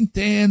 Oreo's making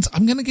Thins.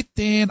 I'm going to get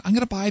thin. I'm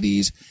going to buy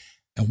these.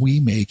 And we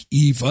make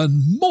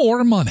even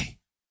more money.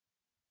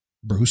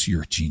 Bruce,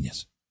 you're a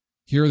genius.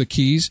 Here are the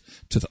keys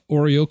to the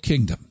Oreo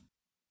kingdom.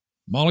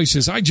 Molly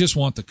says, I just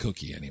want the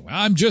cookie anyway.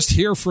 I'm just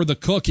here for the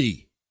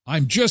cookie.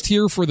 I'm just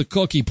here for the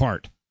cookie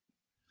part.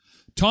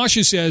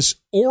 Tasha says,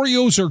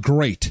 Oreos are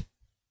great.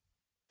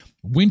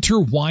 Winter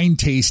wine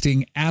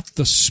tasting at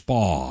the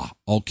spa.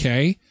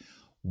 Okay.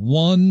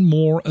 One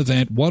more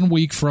event, 1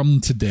 week from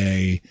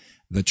today.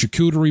 The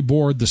charcuterie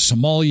board, the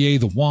sommelier,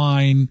 the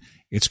wine.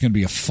 It's going to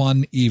be a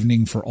fun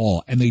evening for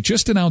all. And they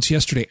just announced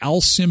yesterday, Al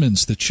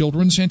Simmons, the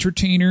children's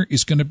entertainer,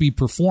 is going to be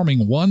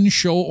performing one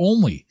show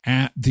only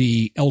at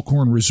the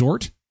Elkhorn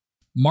Resort,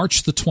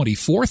 March the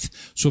 24th.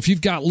 So if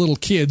you've got little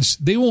kids,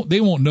 they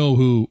won't know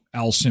who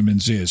Al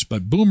Simmons is,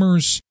 but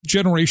boomers,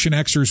 Generation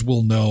Xers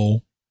will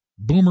know.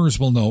 Boomers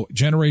will know.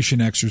 Generation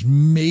Xers,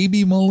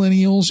 maybe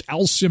millennials.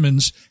 Al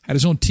Simmons had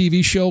his own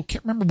TV show.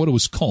 Can't remember what it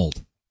was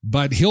called.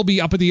 But he'll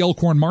be up at the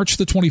Elkhorn March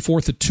the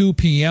 24th at 2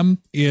 p.m.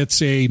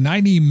 It's a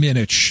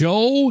 90-minute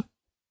show.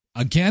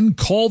 Again,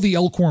 call the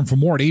Elkhorn for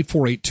more at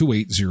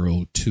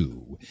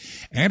 848-2802.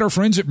 And our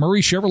friends at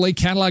Murray Chevrolet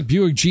Cadillac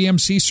Buick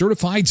GMC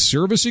Certified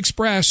Service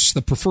Express,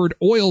 the preferred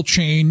oil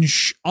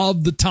change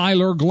of the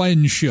Tyler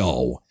Glenn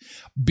Show.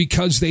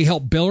 Because they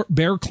help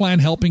Bear Clan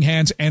Helping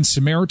Hands and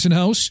Samaritan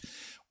House.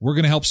 We're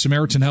going to help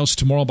Samaritan House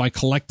tomorrow by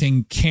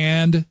collecting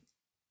canned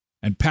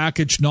and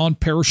packaged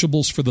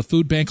non-perishables for the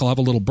food bank. I'll have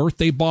a little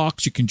birthday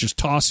box. You can just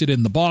toss it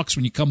in the box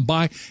when you come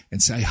by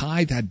and say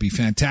hi. That'd be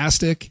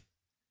fantastic.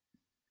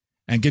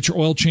 And get your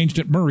oil changed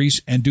at Murray's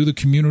and do the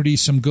community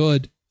some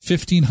good.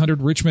 1500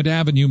 Richmond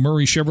Avenue,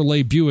 Murray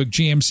Chevrolet Buick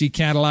GMC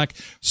Cadillac,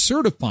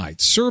 Certified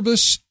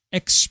Service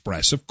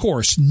Express. Of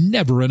course,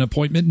 never an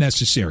appointment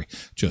necessary.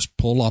 Just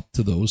pull up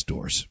to those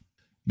doors.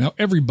 Now,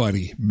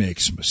 everybody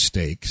makes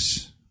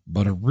mistakes,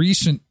 but a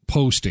recent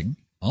posting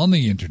on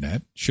the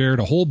internet shared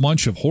a whole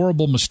bunch of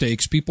horrible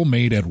mistakes people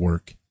made at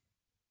work.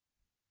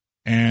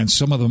 And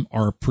some of them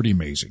are pretty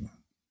amazing.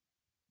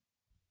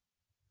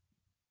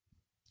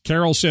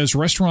 Carol says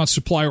restaurant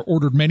supplier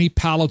ordered many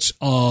pallets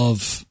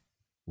of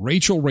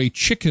Rachel Ray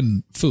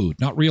chicken food,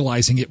 not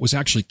realizing it was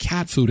actually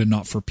cat food and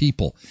not for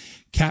people.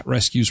 Cat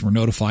rescues were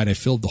notified. I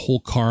filled the whole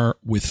car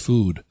with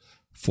food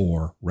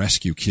for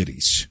rescue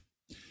kitties.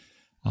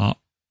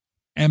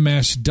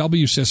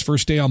 MSW says,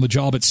 first day on the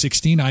job at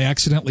 16, I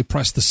accidentally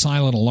pressed the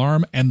silent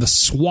alarm and the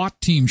SWAT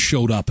team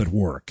showed up at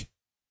work.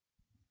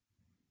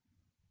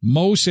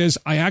 Mo says,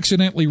 I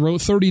accidentally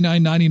wrote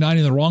 $39.99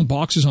 in the wrong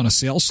boxes on a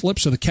sales slip,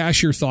 so the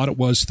cashier thought it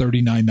was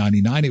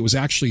 $39.99. It was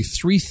actually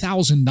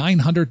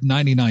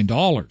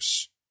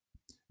 $3,999.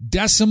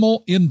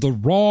 Decimal in the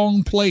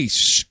wrong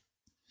place.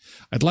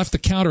 I'd left the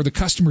counter. The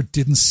customer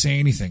didn't say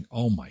anything.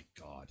 Oh, my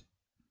God.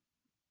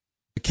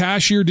 The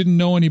cashier didn't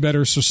know any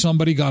better, so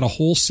somebody got a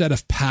whole set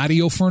of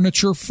patio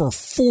furniture for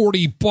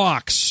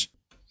 $40.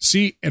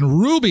 See, and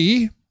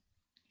Ruby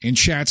in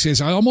chat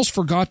says, I almost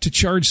forgot to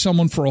charge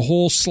someone for a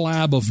whole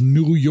slab of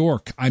New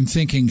York. I'm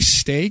thinking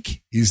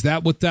steak. Is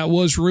that what that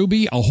was,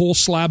 Ruby? A whole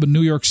slab of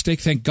New York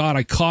steak. Thank God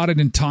I caught it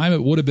in time.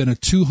 It would have been a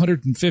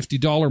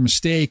 $250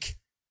 mistake.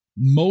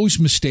 Mo's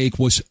mistake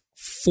was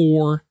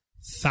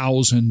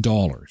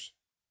 $4,000.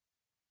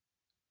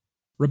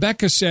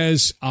 Rebecca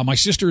says, my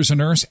sister is a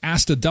nurse,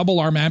 asked a double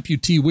arm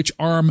amputee which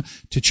arm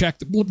to check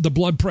the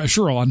blood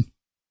pressure on.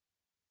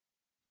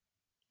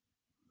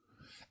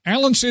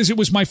 Alan says, it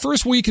was my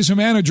first week as a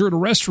manager at a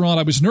restaurant.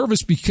 I was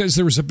nervous because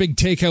there was a big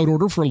takeout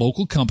order for a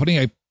local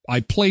company.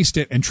 I placed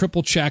it and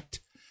triple checked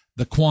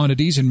the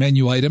quantities and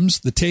menu items.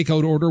 The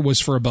takeout order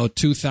was for about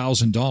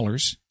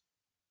 $2,000.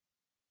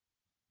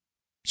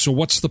 So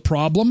what's the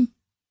problem?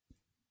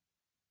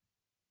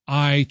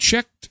 I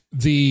checked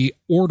the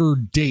order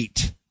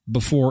date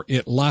before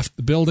it left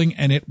the building,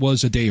 and it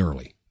was a day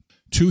early.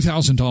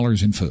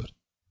 $2,000 in food.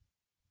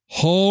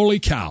 Holy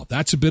cow,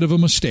 that's a bit of a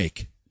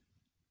mistake.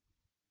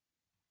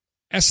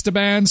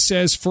 Esteban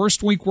says,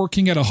 first week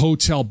working at a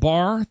hotel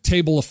bar,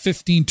 table of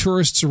 15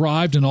 tourists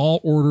arrived and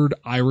all ordered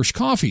Irish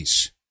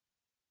coffees.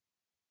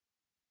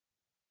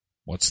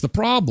 What's the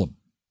problem?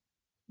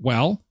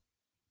 Well,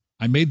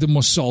 I made them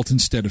with salt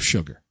instead of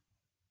sugar.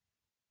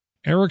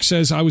 Eric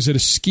says, I was at a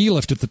ski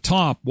lift at the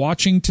top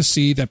watching to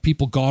see that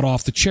people got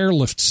off the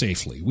chairlift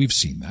safely. We've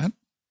seen that.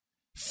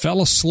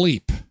 Fell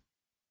asleep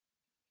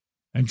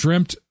and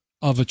dreamt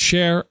of a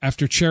chair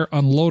after chair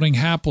unloading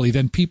happily.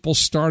 Then people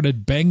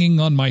started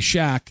banging on my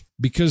shack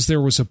because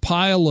there was a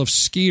pile of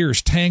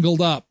skiers tangled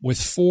up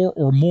with 4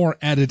 or more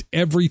added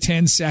every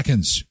 10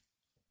 seconds.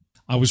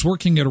 I was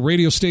working at a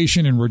radio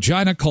station in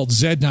Regina called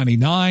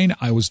Z99.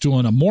 I was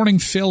doing a morning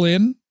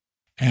fill-in,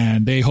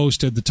 and they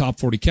hosted the Top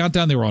 40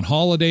 Countdown. They were on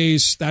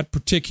holidays that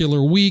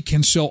particular week,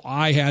 and so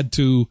I had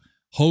to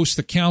host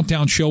the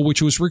Countdown show,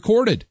 which was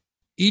recorded.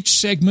 Each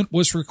segment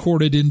was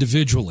recorded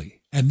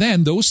individually, and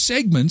then those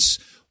segments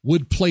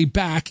would play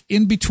back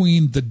in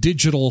between the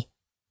digital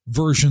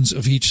versions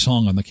of each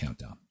song on the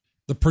Countdown.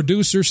 The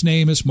producer's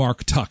name is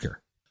Mark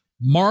Tucker.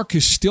 Mark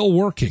is still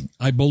working.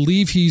 I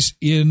believe he's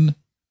in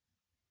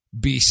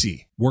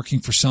BC,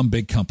 working for some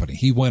big company.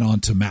 He went on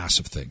to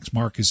massive things.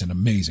 Mark is an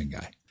amazing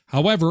guy.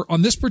 However,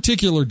 on this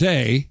particular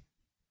day,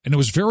 and it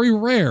was very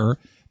rare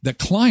that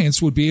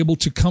clients would be able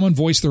to come and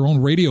voice their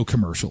own radio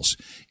commercials.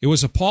 It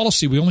was a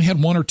policy. We only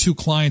had 1 or 2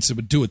 clients that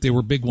would do it. They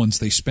were big ones.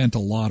 They spent a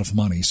lot of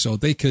money, so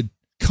they could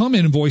come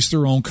in and voice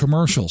their own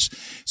commercials.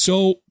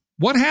 So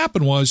what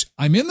happened was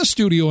I'm in the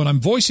studio and I'm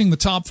voicing the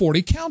Top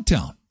 40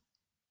 Countdown.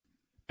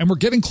 And we're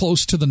getting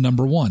close to the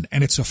number 1.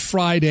 And it's a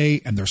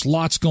Friday and there's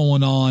lots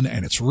going on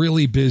and it's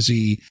really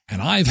busy.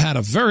 And I've had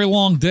a very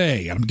long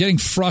day and I'm getting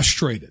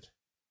frustrated.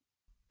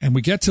 And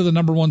we get to the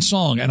number 1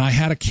 song and I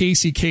had a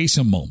Casey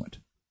Kasem moment.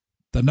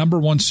 The number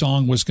 1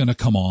 song was going to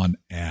come on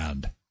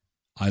and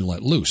I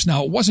let loose.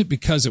 Now, it wasn't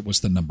because it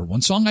was the number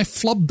 1 song. I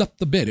flubbed up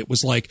the bit. It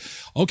was like,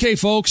 okay,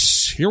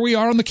 folks, here we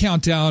are on the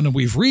countdown, and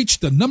we've reached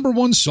the number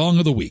 1 song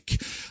of the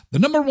week. The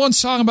number 1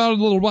 song about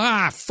a little,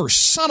 for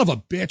son of a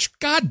bitch,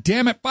 god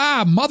damn it,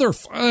 mother,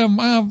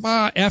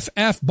 F-bomb,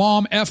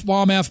 F-bomb,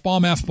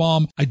 F-bomb,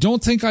 F-bomb. I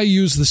don't think I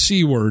used the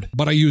C word,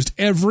 but I used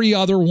every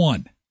other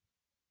one.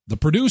 The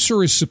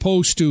producer is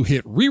supposed to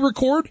hit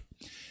re-record,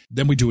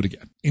 then we do it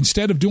again.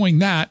 Instead of doing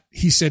that,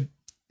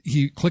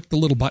 he clicked the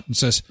little button and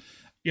says,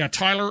 yeah,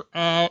 Tyler,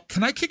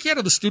 can I kick you out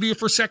of the studio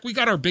for a sec? We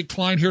got our big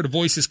client here to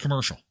voice his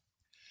commercial.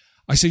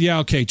 I said, yeah,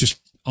 okay,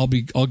 I'm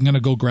going to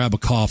go grab a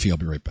coffee. I'll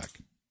be right back.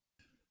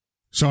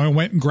 So I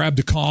went and grabbed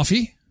a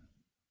coffee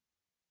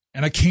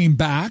and I came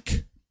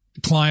back.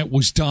 The client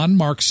was done.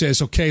 Mark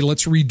says, okay,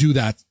 let's redo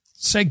that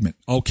segment.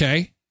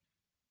 Okay.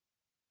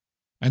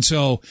 And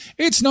so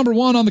it's number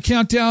 1 on the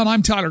countdown.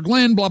 I'm Tyler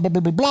Glenn, blah, blah, blah,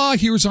 blah, blah.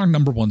 Here's our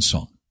number 1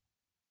 song.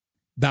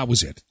 That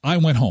was it. I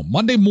went home.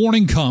 Monday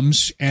morning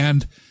comes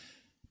and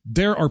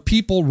there are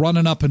people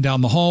running up and down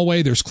the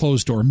hallway. There's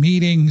closed door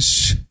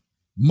meetings.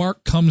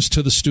 Mark comes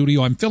to the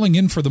studio. I'm filling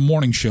in for the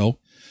morning show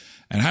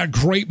and had a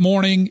great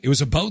morning. It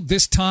was about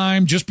this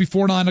time, just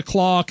before 9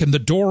 o'clock, and the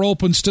door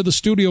opens to the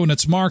studio and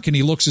it's Mark and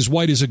he looks as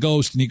white as a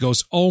ghost and he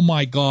goes, oh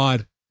my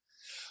God.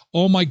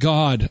 Oh my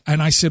God.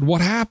 And I said,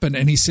 what happened?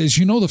 And he says,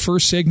 you know, the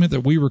first segment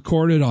that we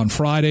recorded on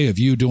Friday of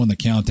you doing the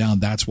countdown,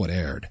 that's what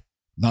aired,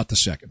 not the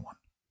second one.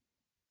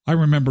 I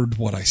remembered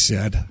what I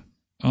said.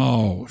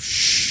 Oh,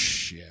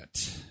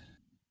 shit.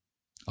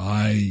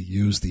 I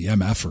used the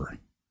MFer.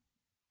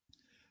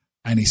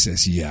 And he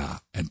says, yeah,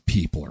 and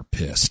people are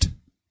pissed.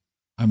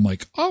 I'm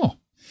like, oh.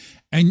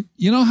 And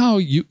you know how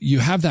you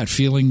have that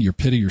feeling, your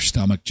pit of your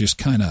stomach just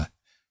kind of,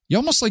 you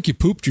almost like you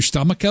pooped your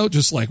stomach out,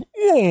 just like,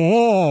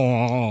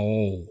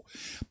 oh.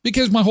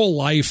 Because my whole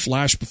life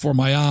flashed before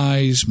my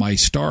eyes. My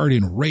start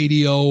in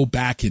radio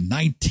back in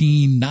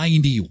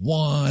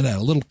 1991 at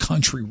a little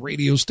country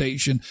radio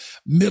station,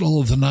 middle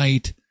of the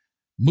night.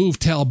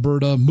 Moved to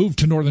Alberta, moved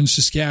to northern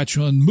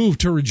Saskatchewan, moved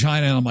to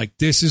Regina, and I'm like,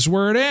 this is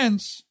where it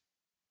ends.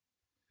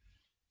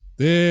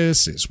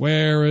 This is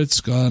where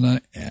it's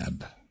gonna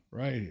end.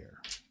 Right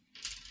here.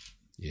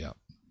 Yep.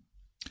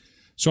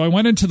 So I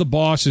went into the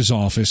boss's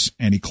office,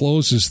 and he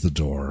closes the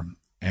door,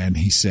 and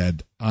he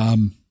said,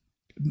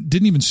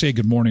 didn't even say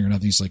good morning or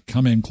nothing. He's like,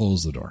 come in,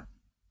 close the door.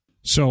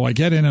 So I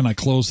get in, and I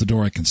close the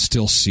door. I can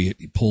still see it.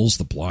 He pulls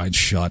the blinds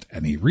shut,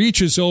 and he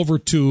reaches over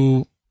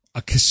to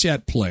a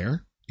cassette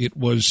player. It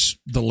was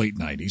the late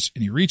 90s.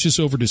 And he reaches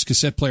over to his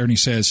cassette player and he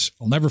says,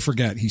 I'll never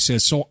forget. He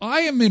says, so I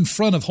am in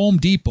front of Home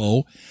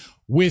Depot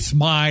with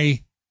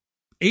my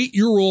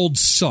 8-year-old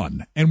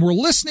son. And we're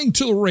listening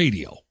to the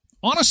radio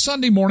on a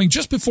Sunday morning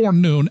just before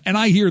noon. And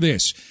I hear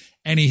this.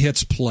 And he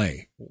hits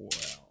play. Well,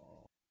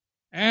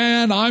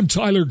 and I'm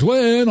Tyler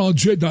Glenn on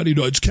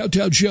Z99's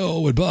Countdown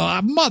Show. And blah,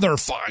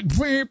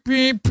 motherfucker.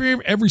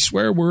 Every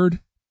swear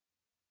word.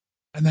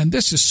 And then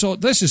this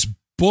is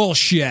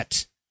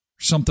bullshit.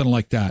 Something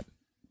like that.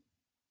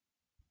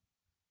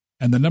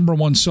 And the number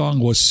 1 song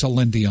was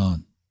Celine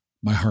Dion,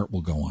 My Heart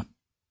Will Go On.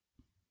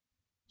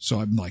 So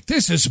I'm like,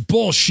 this is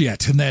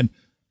bullshit. And then,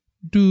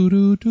 do.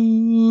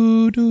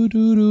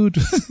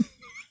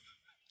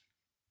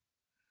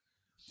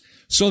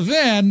 So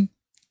then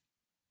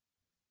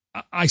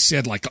I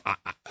said, like,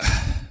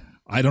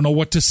 I don't know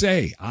what to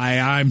say.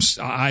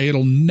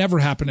 It'll never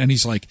happen. And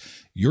he's like,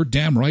 you're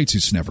damn right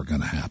it's never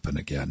going to happen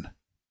again.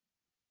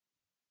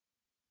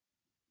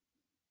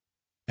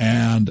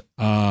 And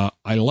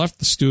I left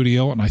the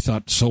studio and I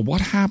thought, so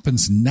what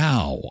happens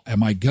now?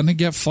 Am I going to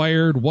get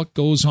fired? What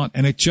goes on?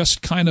 And it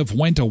just kind of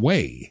went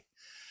away.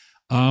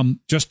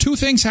 Just two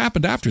things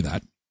happened after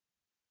that.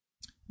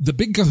 The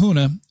Big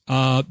Kahuna,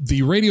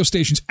 the radio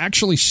station's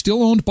actually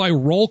still owned by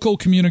Rolco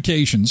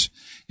Communications.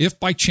 If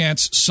by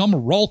chance some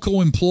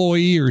Rolco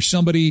employee or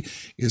somebody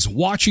is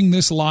watching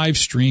this live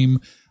stream,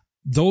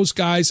 those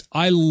guys,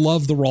 I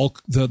love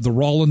the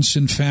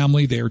Rawlinson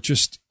family. They're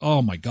just,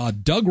 oh my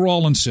God. Doug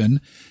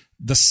Rawlinson,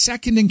 the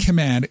second in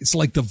command, it's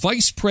like the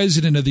vice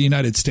president of the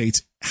United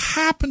States,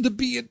 happened to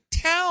be in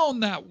town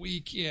that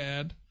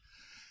weekend.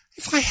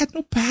 If I had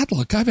no bad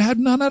luck, I've had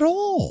none at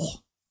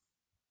all.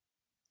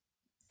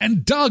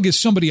 And Doug is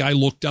somebody I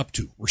looked up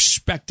to,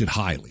 respected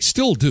highly,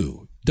 still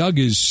do. Doug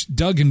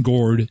and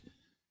Gord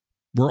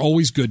were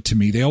always good to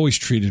me. They always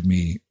treated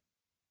me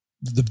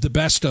the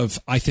best of,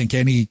 I think,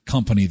 any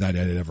company that I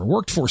had ever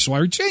worked for. So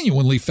I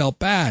genuinely felt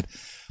bad.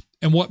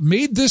 And what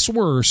made this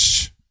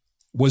worse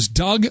was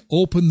Doug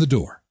opened the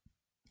door.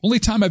 Only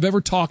time I've ever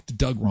talked to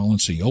Doug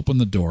Rawlinson, he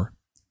opened the door.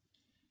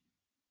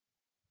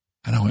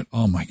 And I went,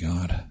 oh my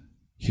God,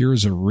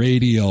 here's a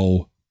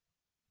radio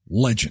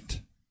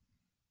legend.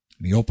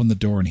 And he opened the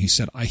door and he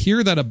said, I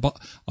hear that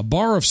a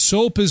bar of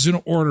soap is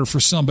in order for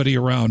somebody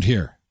around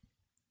here.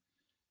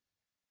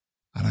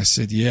 And I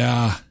said,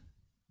 yeah,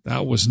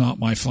 that was not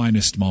my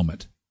finest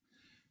moment.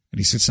 And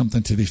he said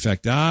something to the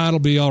effect, it'll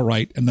be all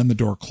right. And then the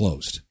door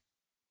closed.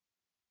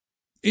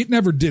 It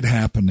never did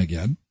happen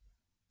again.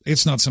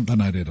 It's not something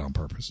I did on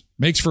purpose.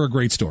 Makes for a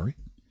great story.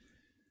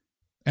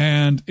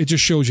 And it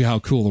just shows you how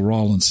cool the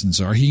Rawlinsons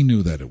are. He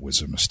knew that it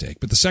was a mistake.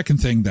 But the second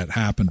thing that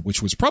happened,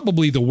 which was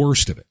probably the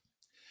worst of it,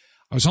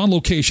 I was on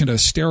location at a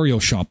stereo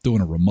shop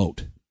doing a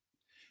remote.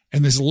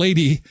 And this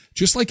lady,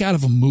 just like out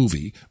of a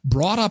movie,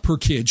 brought up her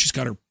kid. She's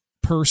got her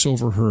purse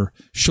over her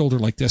shoulder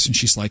like this. And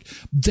she's like,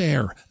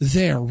 there,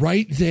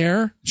 right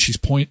there. She's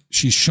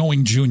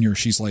showing Junior.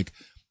 She's like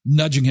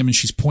nudging him and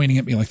she's pointing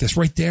at me like this.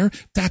 Right there.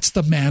 That's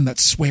the man that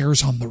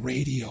swears on the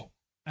radio.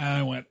 And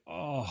I went,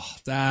 oh,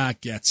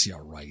 that gets you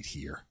right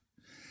here.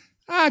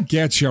 That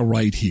gets you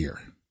right here.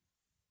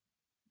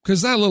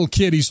 Because that little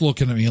kid, he's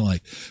looking at me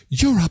like,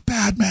 you're a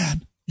bad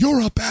man.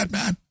 You're a bad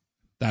man.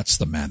 That's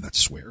the man that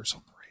swears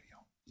on the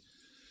radio.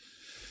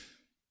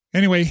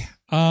 Anyway,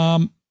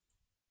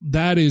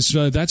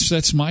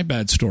 that's my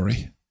bad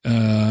story.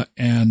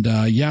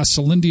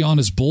 Celine Dion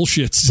is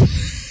bullshits.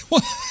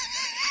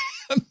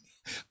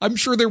 I'm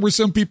sure there were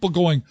some people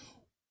going,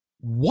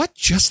 what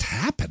just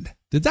happened?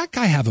 Did that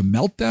guy have a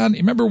meltdown?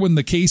 Remember when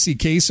the Casey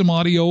Kasem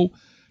audio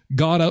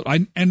got out?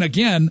 And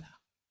again,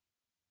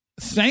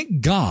 thank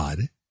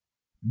God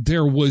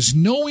there was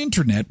no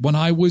internet when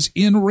I was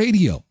in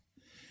radio.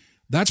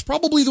 That's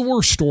probably the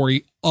worst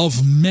story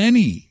of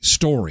many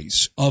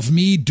stories of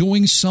me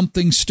doing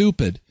something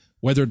stupid,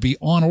 whether it be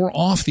on or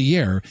off the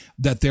air,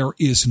 that there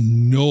is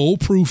no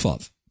proof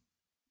of.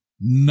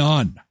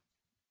 None.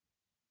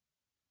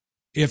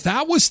 If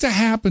that was to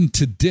happen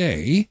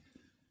today,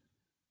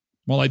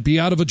 well, I'd be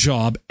out of a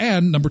job.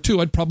 And number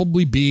two, I'd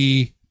probably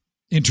be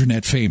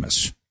internet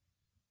famous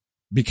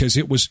because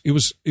it was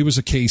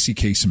a Casey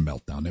Kasem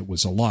meltdown. It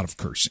was a lot of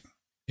cursing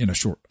in a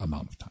short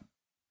amount of time.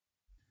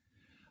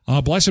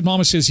 Blessed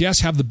Mama says,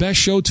 yes, have the best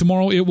show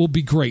tomorrow. It will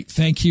be great.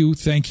 Thank you.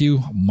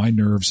 My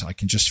nerves, I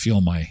can just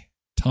feel my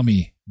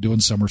tummy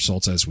doing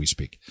somersaults as we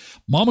speak.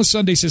 Mama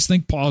Sunday says,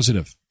 think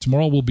positive.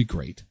 Tomorrow will be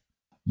great.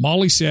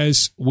 Molly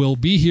says, we'll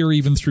be here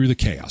even through the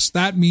chaos.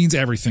 That means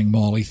everything,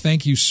 Molly.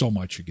 Thank you so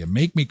much again.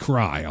 Make me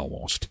cry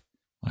almost.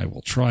 I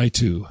will try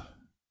to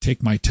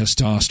take my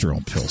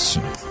testosterone pills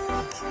soon.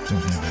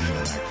 Don't have any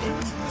of that going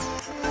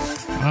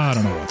on. I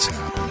don't know what's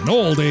happening.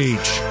 Old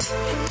age.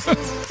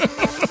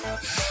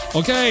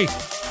 Okay.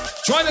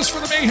 Join us for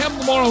the mayhem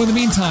tomorrow. In the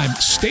meantime,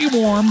 stay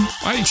warm.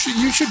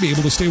 You should be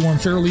able to stay warm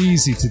fairly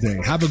easy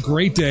today. Have a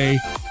great day.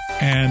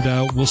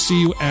 And we'll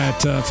see you at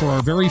for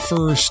our very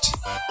first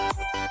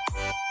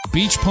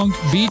Beach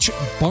Bunker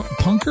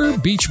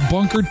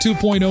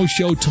 2.0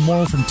 show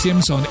tomorrow from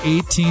Tim's on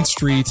 18th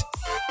Street.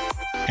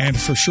 And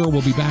for sure,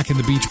 we'll be back in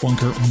the Beach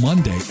Bunker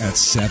Monday at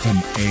 7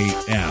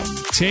 a.m.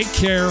 Take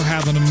care.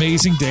 Have an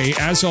amazing day.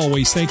 As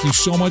always, thank you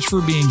so much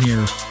for being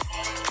here.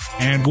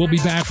 And we'll be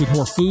back with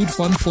more food,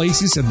 fun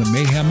places, and the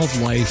mayhem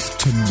of life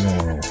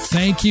tomorrow.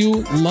 Thank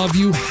you. Love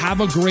you. Have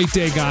a great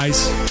day,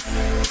 guys.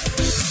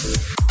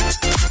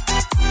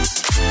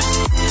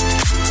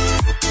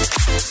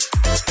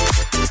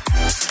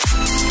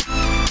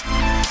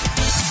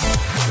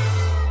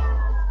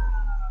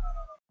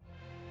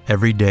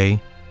 Every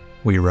day,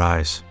 we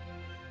rise,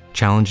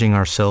 challenging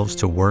ourselves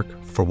to work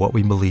for what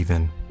we believe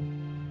in.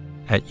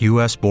 At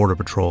U.S. Border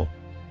Patrol,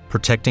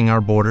 protecting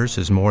our borders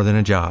is more than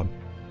a job.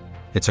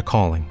 It's a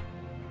calling.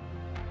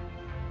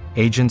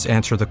 Agents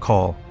answer the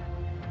call,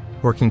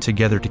 working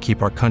together to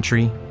keep our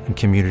country and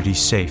communities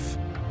safe.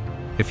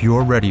 If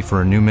you're ready for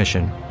a new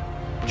mission,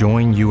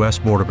 Join U.S.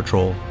 Border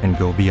Patrol and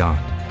go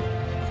beyond.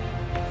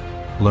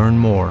 Learn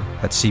more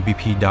at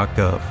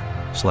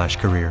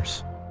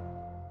cbp.gov/careers.